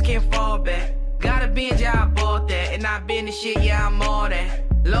bitches can't fall back. Got a binge, yeah, I bought that. And I been the shit, yeah, I'm all that.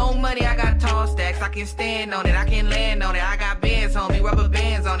 Loan money, I got tall stacks. I can stand on it, I can land on it. I got bands on me, rubber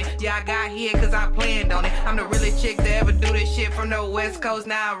bands on it. Yeah, I got here cause I planned on it. I'm the realest chick to ever do this shit from the West Coast,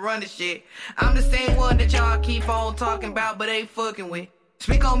 now I run the shit. I'm the same one that y'all keep on talking about but ain't fucking with.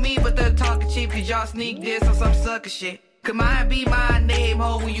 Speak on me but they're talking cheap cause y'all sneak this on some sucker shit. Could mine be my name,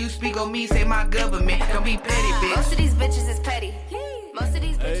 ho? When you speak on me, say my government. Don't be petty, bitch. Most of these bitches is petty. Most of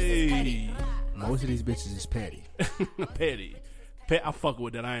these bitches is petty. Most of these bitches is petty. Petty. I fuck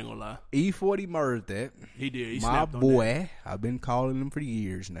with that, I ain't gonna lie. E40 murdered that. He did. He My snapped on boy. that. I've been calling him for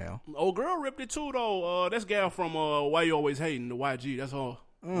years now. Old girl ripped it too, though. That's gal from Why You Always Hating, the YG. That's all.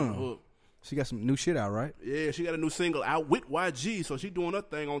 She got some new shit out, right? Yeah, she got a new single out with YG, so she doing her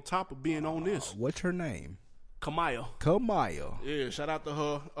thing on top of being on this. What's her name? Kamaya. Yeah, shout out to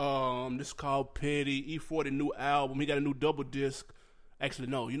her. This is called Petty. E40 new album. He got a new double disc. Actually,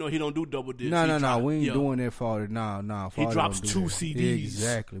 no. You know he don't do double discs. No. We ain't doing that for No. He drops 2 CDs.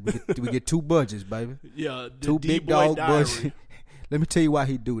 Exactly. We get 2 budgets, baby. Yeah. 2 big dog budgets. Let me tell you why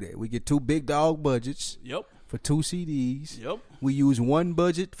he do that. We get 2 big dog budgets. Yep. For 2 CDs. Yep. We use 1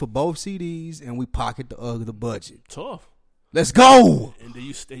 budget for both CDs, and we pocket the other budget. Tough. Let's go. And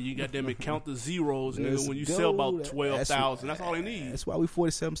then you got them and count the zeros, nigga. When you sell about 12,000, that's all they need. That's why we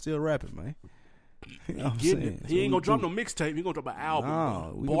 47 still rapping, man. You know he ain't gonna drop no mixtape. He gonna drop an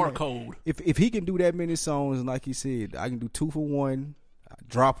album. Barcode. If he can do that many songs, and like he said, I can do 2 for 1,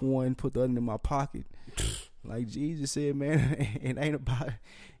 drop 1, put the other in my pocket. Like Jesus said, man, it ain't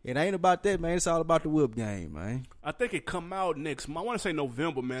about that, man. It's all about the whip game, man. I think it come out next month. I want to say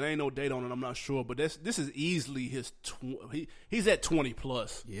November, man. There ain't no date on it. I'm not sure, but this is easily his. He's at 20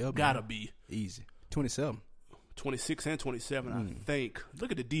 plus. Yeah, gotta be easy. 27, 26 and 27. I think.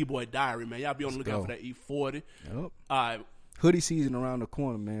 Look at the D-Boy Diary, man. Y'all be on the lookout for that E40. Yep. All right. Hoodie season around the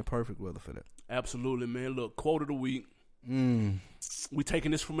corner, man. Perfect weather for that. Absolutely, man. Look, quote of the week. We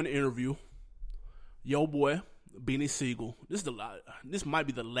taking this from an interview. Yo, boy. Beanie Siegel. This might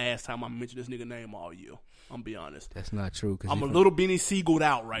be the last time I mention this nigga name all year. I'm gonna be honest. That's not true. I'm a little Beanie Siegeled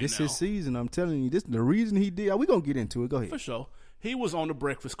out right now. This is season. I'm telling you. This the reason he did. We gonna get into it. Go ahead. For sure. He was on the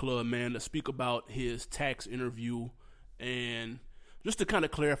Breakfast Club, man, to speak about his tax interview, and just to kind of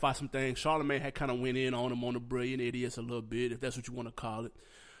clarify some things. Charlamagne had kind of went in on him on the Brilliant Idiots a little bit, if that's what you want to call it.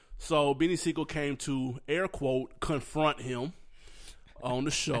 So Beanie Siegel came to air quote confront him on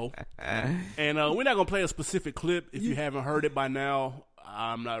the show. And we're not going to play a specific clip. If you haven't heard it by now,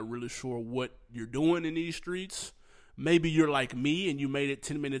 I'm not really sure what you're doing in these streets. Maybe you're like me and you made it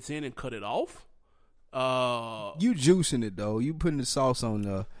 10 minutes in and cut it off. You juicing it, though. You putting the sauce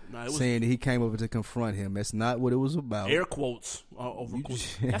on saying that he came over to confront him. That's not what it was about. Air quotes.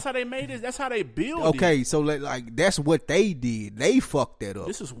 That's how they made it. That's how they build it. Okay, so like that's what they did. They fucked that up.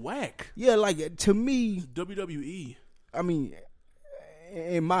 This is whack. Yeah, like to me, it's WWE. I mean,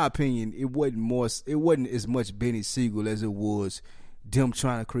 in my opinion, it wasn't as much Beanie Siegel as it was them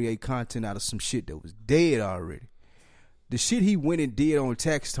trying to create content out of some shit that was dead already. The shit he went and did on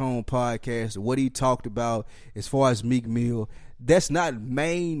Tax Tone podcast, what he talked about as far as Meek Mill, that's not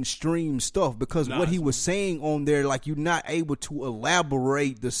mainstream stuff because what he was saying on there, like you're not able to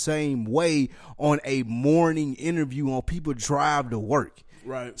elaborate the same way on a morning interview on people drive to work.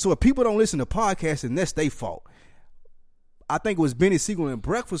 Right. So if people don't listen to podcasts, then that's their fault. I think it was Beanie Siegel and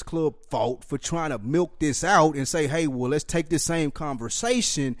Breakfast Club fault for trying to milk this out and say, hey, well, let's take this same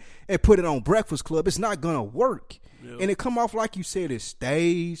conversation and put it on Breakfast Club. It's not going to work. Yep. And it come off like you said, it's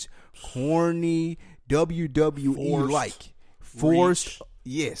staged, corny, WWE-like. Forced.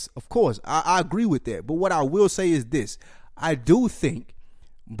 Yes, of course. I agree with that. But what I will say is this. I do think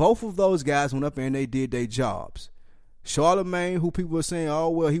both of those guys went up there and they did their jobs. Charlamagne, who people were saying, oh,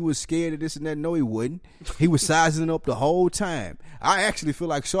 well, he was scared of this and that. No, he wouldn't. He was sizing up the whole time. I actually feel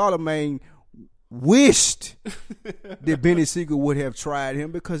like Charlamagne wished that Beanie Siegel would have tried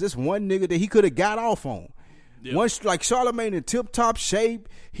him because it's one nigga that he could have got off on. Yep. Once, like Charlamagne in tip-top shape,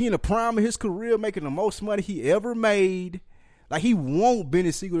 he in the prime of his career making the most money he ever made. Like, he want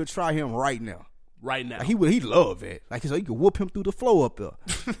Beanie Siegel to try him right now. Right now. Like he'd love it. Like, so he could whoop him through the floor up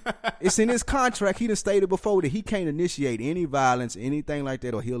there. It's in his contract. He done stated before that he can't initiate any violence, anything like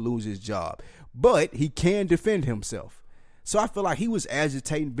that, or he'll lose his job. But he can defend himself. So I feel like he was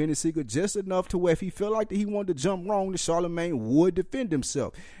agitating Beanie Siegel just enough to where if he felt like that he wanted to jump wrong, that Charlamagne would defend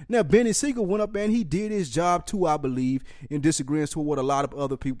himself. Now, Beanie Siegel went up there and he did his job too, I believe, in disagreement to what a lot of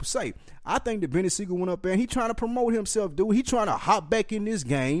other people say. I think that Beanie Siegel went up there and he trying to promote himself, dude. He trying to hop back in this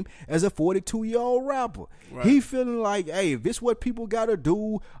game as a 42-year-old rapper. Right. He feeling like, hey, if this what people got to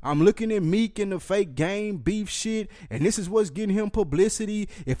do, I'm looking at Meek in the fake game, beef shit, and this is what's getting him publicity.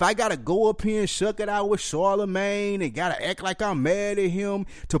 If I got to go up here and shuck it out with Charlamagne and got to act like I'm mad at him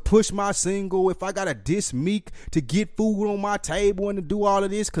to push my single, if I gotta diss Meek to get food on my table and to do all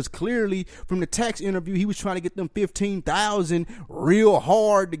of this, because clearly from the tax interview, he was trying to get them 15,000 real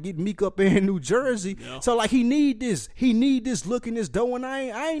hard to get Meek up in New Jersey. Yeah. So like he need this look in this dough, and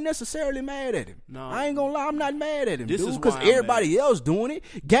I ain't necessarily mad at him. No. I ain't gonna lie, I'm not mad at him, dude, because everybody else doing it.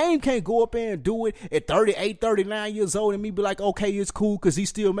 Game can't go up there and do it at 38, 39 years old and me be like, okay, it's cool because he's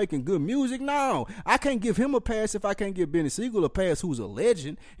still making good music. No, I can't give him a pass if I can't give Benny Siegel a pass, who's a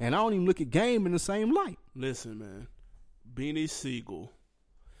legend, and I don't even look at Game in the same light. Listen, man, Benny Siegel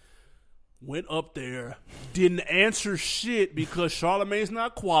went up there, didn't answer shit because Charlamagne's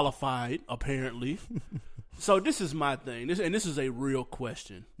not qualified, apparently. So this is my thing, this is a real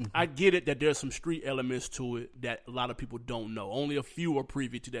question. Mm-hmm. I get it that there's some street elements to it that a lot of people don't know. Only a few are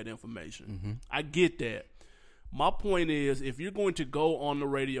privy to that information. Mm-hmm. I get that. My point is, if you're going to go on the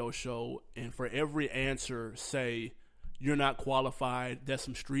radio show and for every answer say, you're not qualified, that's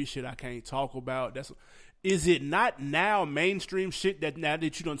some street shit I can't talk about, is it not now mainstream shit that now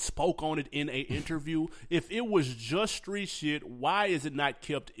that you done spoke on it in a interview? If it was just street shit, why is it not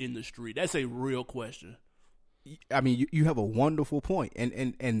kept in the street? That's a real question. I mean, you have a wonderful point.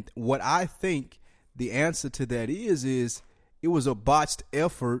 And what I think the answer to that is it was a botched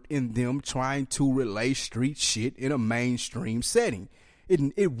effort in them trying to relay street shit in a mainstream setting.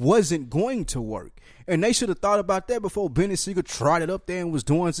 It wasn't going to work. And they should have thought about that before Benny Siegel tried it up there and was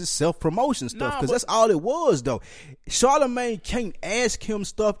doing his self-promotion stuff. Because that's all it was, though. Charlamagne can't ask him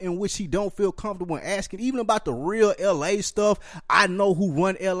stuff in which he don't feel comfortable in asking. Even about the real L.A. stuff. I know who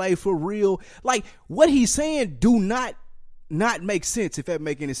run L.A. for real. Like, what he's saying do not make sense, if that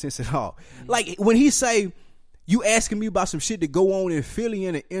make any sense at all. Mm-hmm. Like, when he say, you asking me about some shit that go on in Philly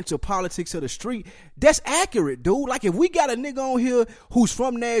and the interpolitics of the street, that's accurate, dude. Like, if we got a nigga on here who's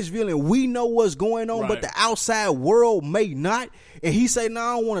from Nashville and we know what's going on, right, but the outside world may not, and he say, no,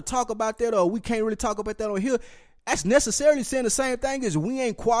 I don't want to talk about that, or we can't really talk about that on here, that's necessarily saying the same thing as we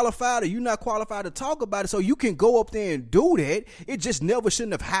ain't qualified or you not qualified to talk about it. So you can go up there and do that. It just never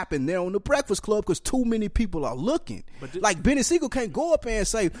shouldn't have happened there on the Breakfast Club because too many people are looking. Like Benny Siegel can't go up there and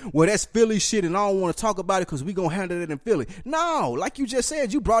say, well, that's Philly shit and I don't want to talk about it because we going to handle it in Philly. No, like you just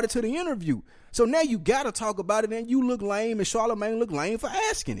said, you brought it to the interview. So now you got to talk about it, and you look lame, and Charlamagne look lame for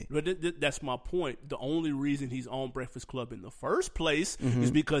asking it. But that's my point. The only reason he's on Breakfast Club in the first place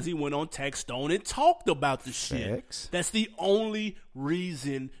is because he went on Tax Stone and talked about the shit. That's the only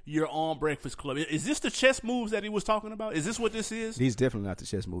reason you're on Breakfast Club. Is this the chess moves that he was talking about? Is this what this is? These definitely not the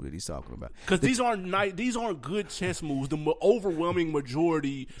chess move that he's talking about. Because these aren't good chess moves. The overwhelming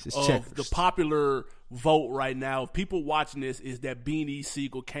majority of the popular vote right now, people watching this, is that Benny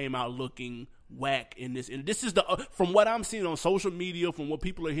Siegel came out looking whack in this. And this is from what I'm seeing on social media, from what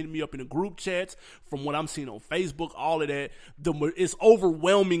people are hitting me up in the group chats, from what I'm seeing on Facebook, all of that, it's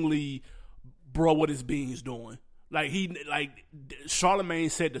overwhelmingly, bro, what is Beans doing? Like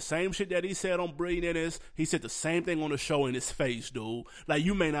Charlamagne said the same shit that he said on Brilliant. He said the same thing on the show in his face, dude. Like,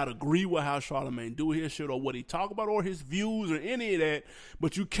 you may not agree with how Charlamagne do his shit or what he talk about or his views or any of that,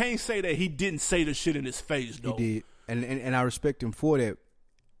 but you can't say that he didn't say the shit in his face, though. He did, and I respect him for that.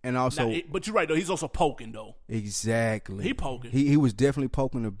 And also, but you're right though. He's also poking though. Exactly. He poking. He was definitely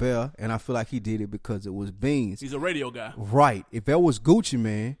poking the bear, and I feel like he did it because it was Beans. He's a radio guy, right? If that was Gucci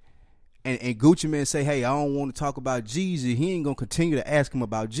Mane, and Gucci Mane say, "Hey, I don't want to talk about Jeezy," he ain't gonna continue to ask him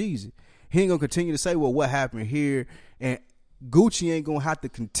about Jeezy. He ain't gonna continue to say, "Well, what happened here?" And Gucci ain't gonna have to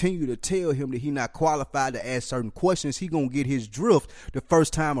continue to tell him that he not qualified to ask certain questions. He gonna get his drift the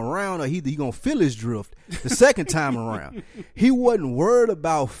first time around, or he gonna feel his drift the second time around. He wasn't worried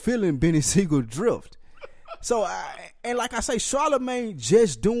about feeling Benny Siegel drift. So, and like I say, Charlamagne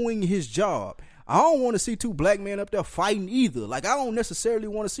just doing his job. I don't want to see two black men up there fighting either. Like, I don't necessarily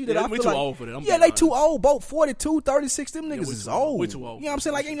want to see that. Yeah, we too old for that. They too old. Both 42, 36. Them niggas is old. We too old. You know what I'm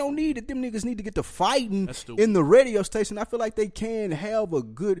saying? Like, ain't no need that them niggas need to get to fighting in the radio station. I feel like they can have a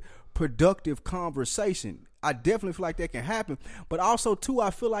good, productive conversation. I definitely feel like that can happen. But also, too,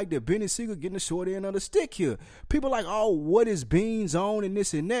 I feel like that Benny Siegel getting the short end of the stick here. People like, oh, what is Beans on and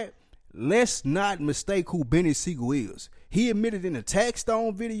this and that? Let's not mistake who Benny Siegel is. He admitted in the Tax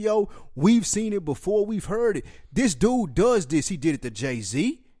Stone video. We've seen it before. We've heard it. This dude does this. He did it to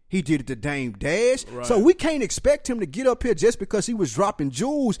Jay-Z. He did it to Dame Dash. Right. So we can't expect him to get up here just because he was dropping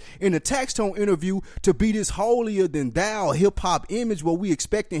jewels in the Tax Stone interview to be this holier than thou hip-hop image where we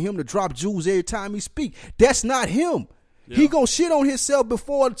expecting him to drop jewels every time he speak. That's not him. Yeah. He gonna shit on himself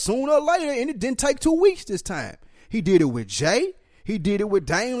before, sooner or later, and it didn't take 2 weeks this time. He did it with Jay. He did it with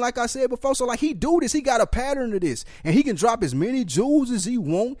Dame, like I said before. So, like, he do this. He got a pattern of this. And he can drop as many jewels as he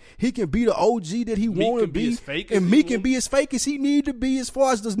want. He can be the OG that he want to be. And Meek can be as fake as he need to be as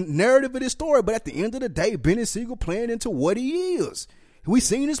far as the narrative of this story. But at the end of the day, Benny Siegel playing into what he is. We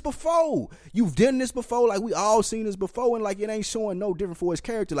seen this before. You've done this before. Like, we all seen this before. And, like, it ain't showing no different for his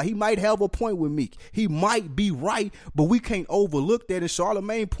character. Like, he might have a point with Meek. He might be right, but we can't overlook that. And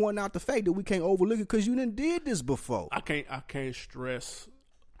Charlamagne pointing out the fact that we can't overlook it because you done did this before. I can't stress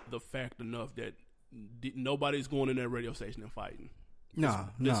the fact enough that nobody's going in that radio station and fighting. No.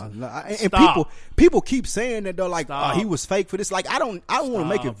 And people keep saying that, though, like, he was fake for this. Like, I don't want to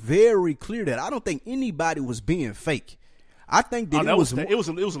make it very clear that I don't think anybody was being fake. I think that it was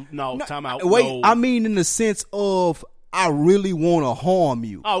time out. Wait, no. I mean in the sense of I really want to harm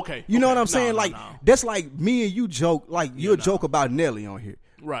you. Oh, okay. You know what I'm saying? Like, that's like me and you joke, like you'll joke about Nelly on here.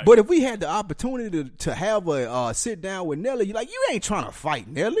 Right. But if we had the opportunity to have a sit down with Nelly, you ain't trying to fight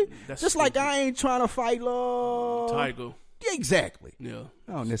Nelly. That's just stupid. Like I ain't trying to fight Tiger. Exactly. Yeah.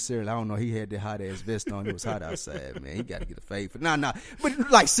 I don't know. He had that hot ass vest on. It was hot outside, man. He got to get a fade for. Nah.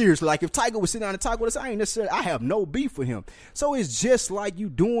 But like seriously, like if Tiger was sitting down and talk with us, I have no beef with him. So it's just like you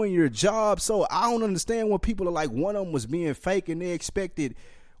doing your job. So I don't understand when people are like one of them was being fake and they expected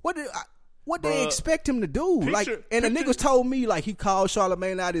what they expect him to do. The niggas told me like he called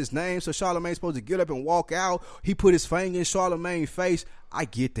Charlamagne out his name, so Charlamagne's supposed to get up and walk out. He put his finger in Charlamagne's face. I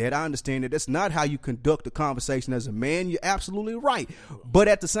get that. I understand that. That's not how you conduct a conversation as a man. You're absolutely right. But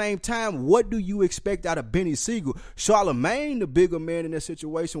at the same time, what do you expect out of Benny Siegel? Charlamagne, the bigger man in that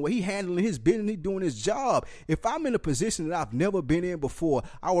situation, where he handling his business, he doing his job. If I'm in a position that I've never been in before,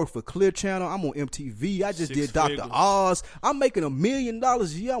 I work for Clear Channel. I'm on MTV. I just did Dr. Oz. I'm making $1 million a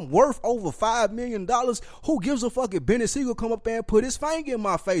year. I'm worth over $5 million. Who gives a fuck if Benny Siegel come up there and put his finger in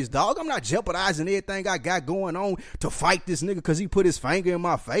my face, dog? I'm not jeopardizing everything I got going on to fight this nigga because he put his finger in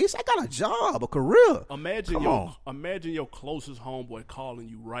my face. I got a job, a career. Imagine your closest homeboy calling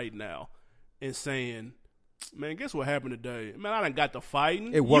you right now and saying, "Man, guess what happened today? Man, I done got to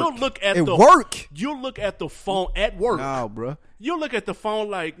fighting." It worked. You'll look at the phone at work. Nah, bro. You'll look at the phone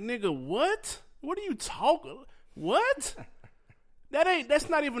like, "Nigga, what? What are you talking? What? That's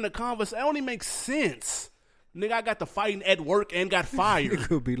not even a conversation. That don't even make sense." Nigga, I got to fighting at work and got fired. It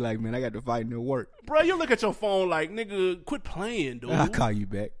could be like, man, I got to fighting at work. Bro, you look at your phone like, nigga, quit playing, dude. I'll call you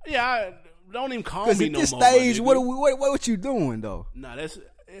back. Yeah, don't even call me no more. Because at this stage, what you doing, though? Nah,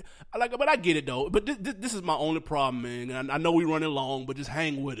 but I get it, though. But this is my only problem, man. And I know we running long, but just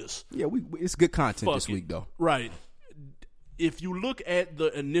hang with us. Yeah, it's good content this week, though. Right. If you look at the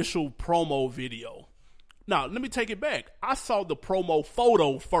initial promo video, now, let me take it back. I saw the promo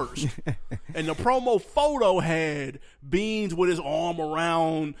photo first. And the promo photo had Beans with his arm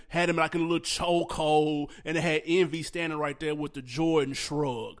around, had him like in a little chokehold, and it had Envy standing right there with the Jordan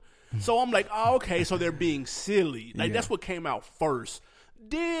shrug. So I'm like, oh, okay, so they're being silly. Like, that's what came out first.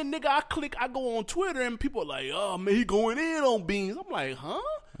 Then, nigga, I go on Twitter, and people are like, oh, man, he going in on Beans. I'm like, huh?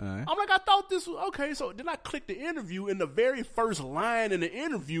 Right. I'm like, I thought this was, okay, so then I click the interview, and the very first line in the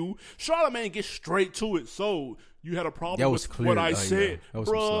interview, Charlamagne gets straight to it. So, you had a problem with what I said. Yeah.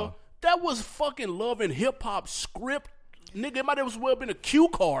 Bruh, that was fucking Love and Hip Hop script. Nigga, it might as well been a cue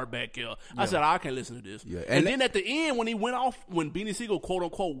card back here. I said, I can't listen to this. Yeah. And then at the end, when he went off, when Benny Siegel, quote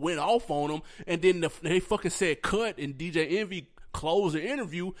unquote, went off on him, and then they fucking said cut, and DJ Envy close the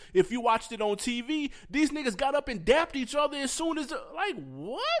interview. If you watched it on TV, these niggas got up and dapped each other as soon as like,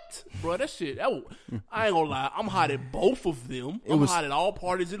 what? Bro, that shit, I ain't gonna lie, I'm hot at both of them. I'm hot at all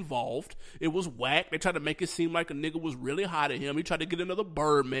parties involved. It was whack. They tried to make it seem like a nigga was really hot at him. He tried to get another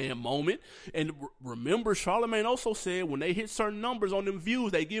Birdman moment. And remember, Charlamagne also said when they hit certain numbers on them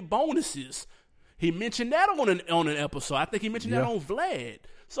views, they get bonuses. He mentioned that on an episode. I think he mentioned that on Vlad.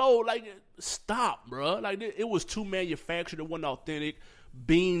 So, like, stop, bro. Like, it was too manufactured. It wasn't authentic.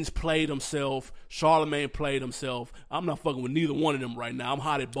 Beans played himself. Charlamagne played himself. I'm not fucking with neither one of them right now. I'm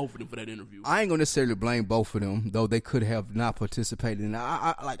hot at both of them for that interview. I ain't gonna necessarily blame both of them, though they could have not participated. And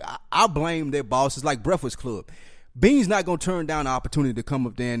I blame their bosses, like Breakfast Club. Bean's not going to turn down the opportunity to come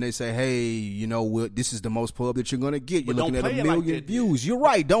up there and they say, hey, you know what, this is the most pub that you're going to get. You're looking at 1 million views. You're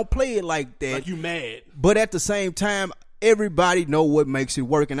right. Don't play it like that. Like you mad. But at the same time, everybody know what makes it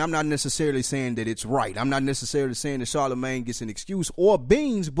work. And I'm not necessarily saying that it's right. I'm not necessarily saying that Charlamagne gets an excuse or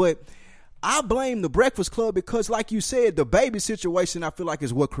Beans, but I blame the Breakfast Club because, like you said, the baby situation, I feel like,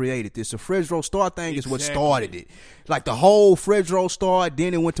 is what created this. The Fredro Starr thing is what started it. Like, the whole Fredro Starr,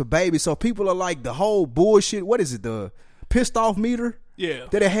 then it went to baby. So people are like, the whole bullshit, what is it, the pissed off meter? Yeah.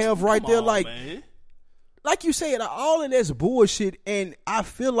 That they have right there? Like, man. like you said, all of that's bullshit, and I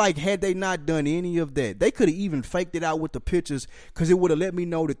feel like had they not done any of that, they could have even faked it out with the pictures, because it would have let me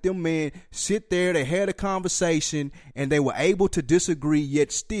know that them men sit there, they had a conversation, and they were able to disagree,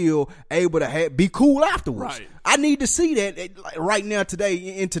 yet still able to be cool afterwards. Right. I need to see that right now today,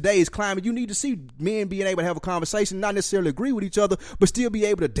 in today's climate. You need to see men being able to have a conversation, not necessarily agree with each other, but still be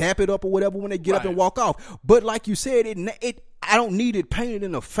able to dap it up or whatever when they get up and walk off. But like you said, I don't need it painted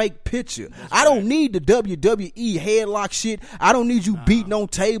in a fake picture. I don't need the WWE headlock shit. I don't need you beating on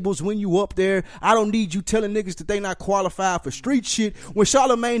tables when you up there. I don't need you telling niggas that they not qualified for street shit. When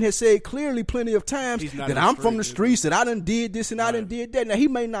Charlamagne has said clearly plenty of times that I'm from the streets, that I done did this and I done did that. Now, he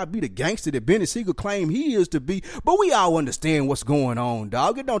may not be the gangster that Benny Siegel claim he is to be, but we all understand what's going on,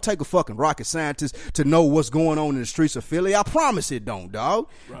 dog. It don't take a fucking rocket scientist to know what's going on in the streets of Philly. I promise it don't, dog.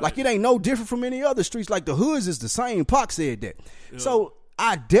 Right. Like, it ain't no different from any other streets. Like, the hoods is the same. Pac said that. Yeah. So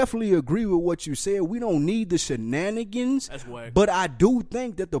I definitely agree with what you said. We don't need the shenanigans. That's whack. But I do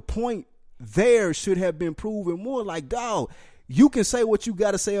think that the point there should have been proven more. Like, dog, you can say what you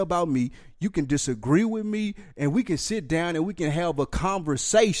got to say about me. You can disagree with me, and we can sit down and we can have a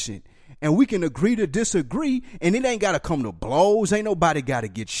conversation. And we can agree to disagree, and it ain't got to come to blows. Ain't nobody got to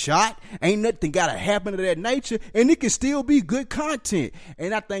get shot. Ain't nothing got to happen of that nature, and it can still be good content.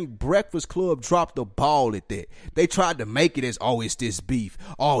 And I think Breakfast Club dropped the ball at that. They tried to make it as, oh, it's this beef.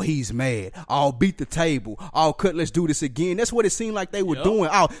 Oh, he's mad. Oh, beat the table. Oh, let's do this again. That's what it seemed like they were doing.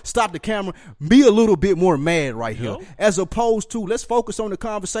 Oh, stop the camera. Be a little bit more mad right here. As opposed to, let's focus on the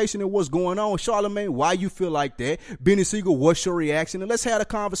conversation and what's going on. Charlamagne, why you feel like that? Benny Siegel, what's your reaction? And let's have a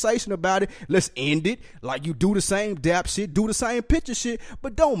conversation about it. Let's end it like you do the same dap shit, do the same picture shit,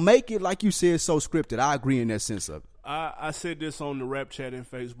 but don't make it like you said so scripted. I agree in that sense of it. I said this on the rap chat in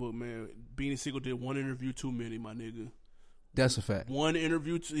Facebook, man. Beanie Siegel did one interview too many, my nigga. That's a fact. One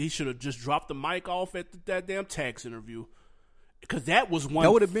interview, he should have just dropped the mic off at that damn tax interview. Because that was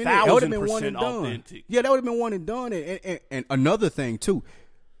 1,000% authentic. Yeah, that would have been one and done. And another thing, too,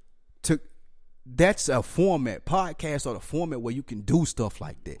 that's a format. Podcasts are the format where you can do stuff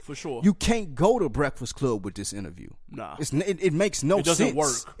like that. For sure. You can't go to Breakfast Club with this interview. Nah. It makes no sense. It doesn't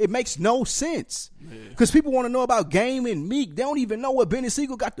work. It makes no sense. Because people want to know about Game and Meek. They don't even know what Benny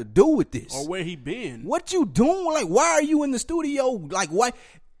Siegel got to do with this. Or where he been. What you doing? Like, why are you in the studio? Like, why?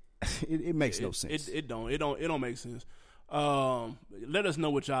 It makes no sense. It don't make sense. Let us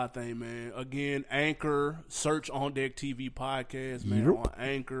know what y'all think, man. Again, search On Deck TV podcast, man, on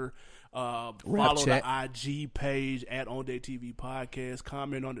Anchor. Follow the IG page at On Deck TV Podcast.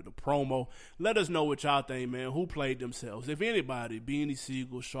 Comment under the promo. Let us know what y'all think, man. Who played themselves? If anybody, Beanie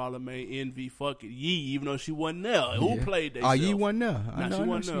Siegel, Charlamagne, Envy, fuck it, Yee, even though she wasn't there. Who played themselves? Yee wasn't there. I know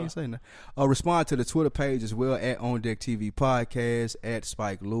she wasn't there. Respond to the Twitter page as well at On Deck TV Podcast, at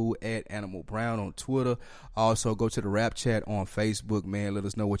Spike Lou, at Animal Brown on Twitter. Also, go to the Rap Chat on Facebook, man. Let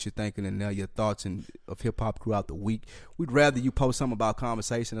us know what you're thinking and your thoughts of hip hop throughout the week. We'd rather you post something about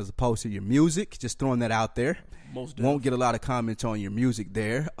conversation as opposed to your music. Just throwing that out there. Most definitely. Won't get a lot of comments on your music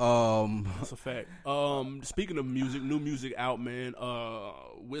there. That's a fact. Speaking of music, new music out, man.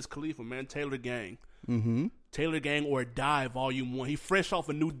 Wiz Khalifa, man. Taylor Gang. Mm-hmm. Taylor Gang or Die Volume 1. He fresh off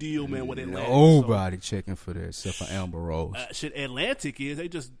a new deal, man, with Atlantic. Nobody checking for that except for Amber Rose. Shit, Atlantic is. They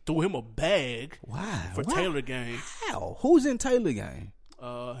just threw him a bag. Why? For Taylor Gang. How? Who's in Taylor Gang?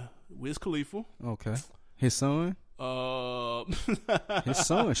 Wiz Khalifa. Okay. His son? His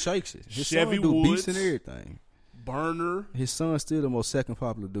son shakes it. His Chevy son do Woods, beats and everything. Burner. His son's still the most second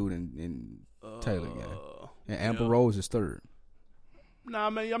popular dude in Taylor Gang. And Amber Rose is third.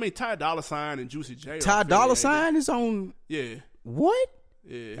 Nah, man. I mean, Ty Dolla $ign and Juicy J. Ty Dolla $ign is on. Yeah. What?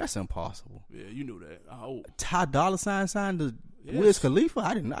 Yeah. That's impossible. Yeah, you knew that. I hope. Ty Dolla $ign signed to Wiz Khalifa?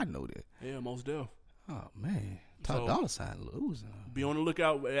 I did not know that. Yeah, most definitely. Oh, man. Ty Dolla $ign losing. Be on the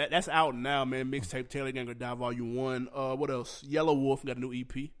lookout. That's out now, man. Mixtape Taylor Gang or Die Volume 1. What else? Yellow Wolf got a new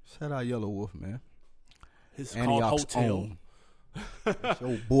EP. Shout out Yellow Wolf, man. It's called Hotel. That's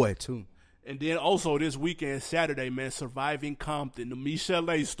your boy, too. And then also this weekend, Saturday, man, Surviving Compton, the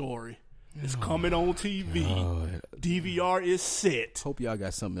Michelle story. It's coming on TV. God. DVR is set. Hope y'all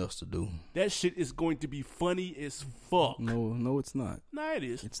got something else to do. That shit is going to be funny as fuck. No, it's not. Nah, it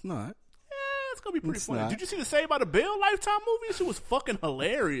is. It's not. It's going to be pretty funny. Not. Did you see the Saved by the Bell Lifetime movie? She was fucking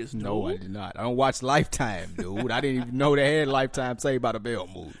hilarious, dude. No, I did not. I don't watch Lifetime, dude. I didn't even know they had Lifetime Saved by the Bell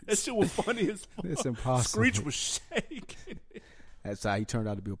movies. That shit was funny as fuck. It's impossible. Screech was shaking. That's how he turned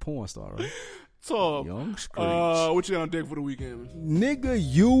out to be a porn star, right? So, Young Screech. What you on deck for the weekend? Nigga,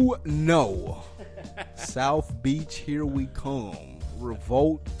 you know. South Beach, here we come.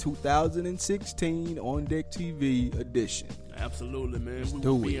 Revolt 2016 On Deck TV edition. Absolutely, man. Let's we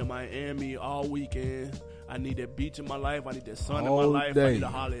do will be it. in Miami all weekend. I need that beach in my life. I need that sun All in my life. day. I need to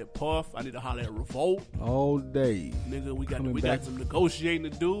holler at Puff. I need to holler at Revolt. All day. Nigga, we Coming got back. some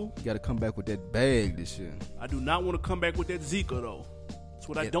negotiating to do. You got to come back with that bag this year. I do not want to come back with that Zika, though. That's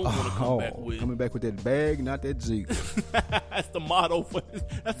what I don't want to come back with. Coming back with that bag, not that Zika. That's the motto for this.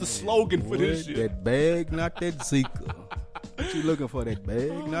 That's the slogan for this shit. That bag, not that Zika. What you looking for? That bag,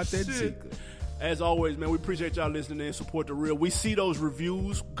 not that shit. Zika. As always, man, we appreciate y'all listening and support The Real. We see those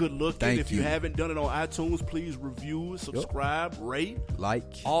reviews. Good looking. Thank if you you. haven't done it on iTunes, please review, subscribe, rate, Like.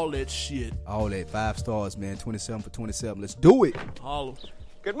 all that shit. All that 5 stars, man. 27 for 27. Let's do it. Holla.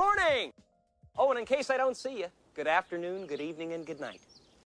 Good morning. Oh, and in case I don't see you, good afternoon, good evening, and good night.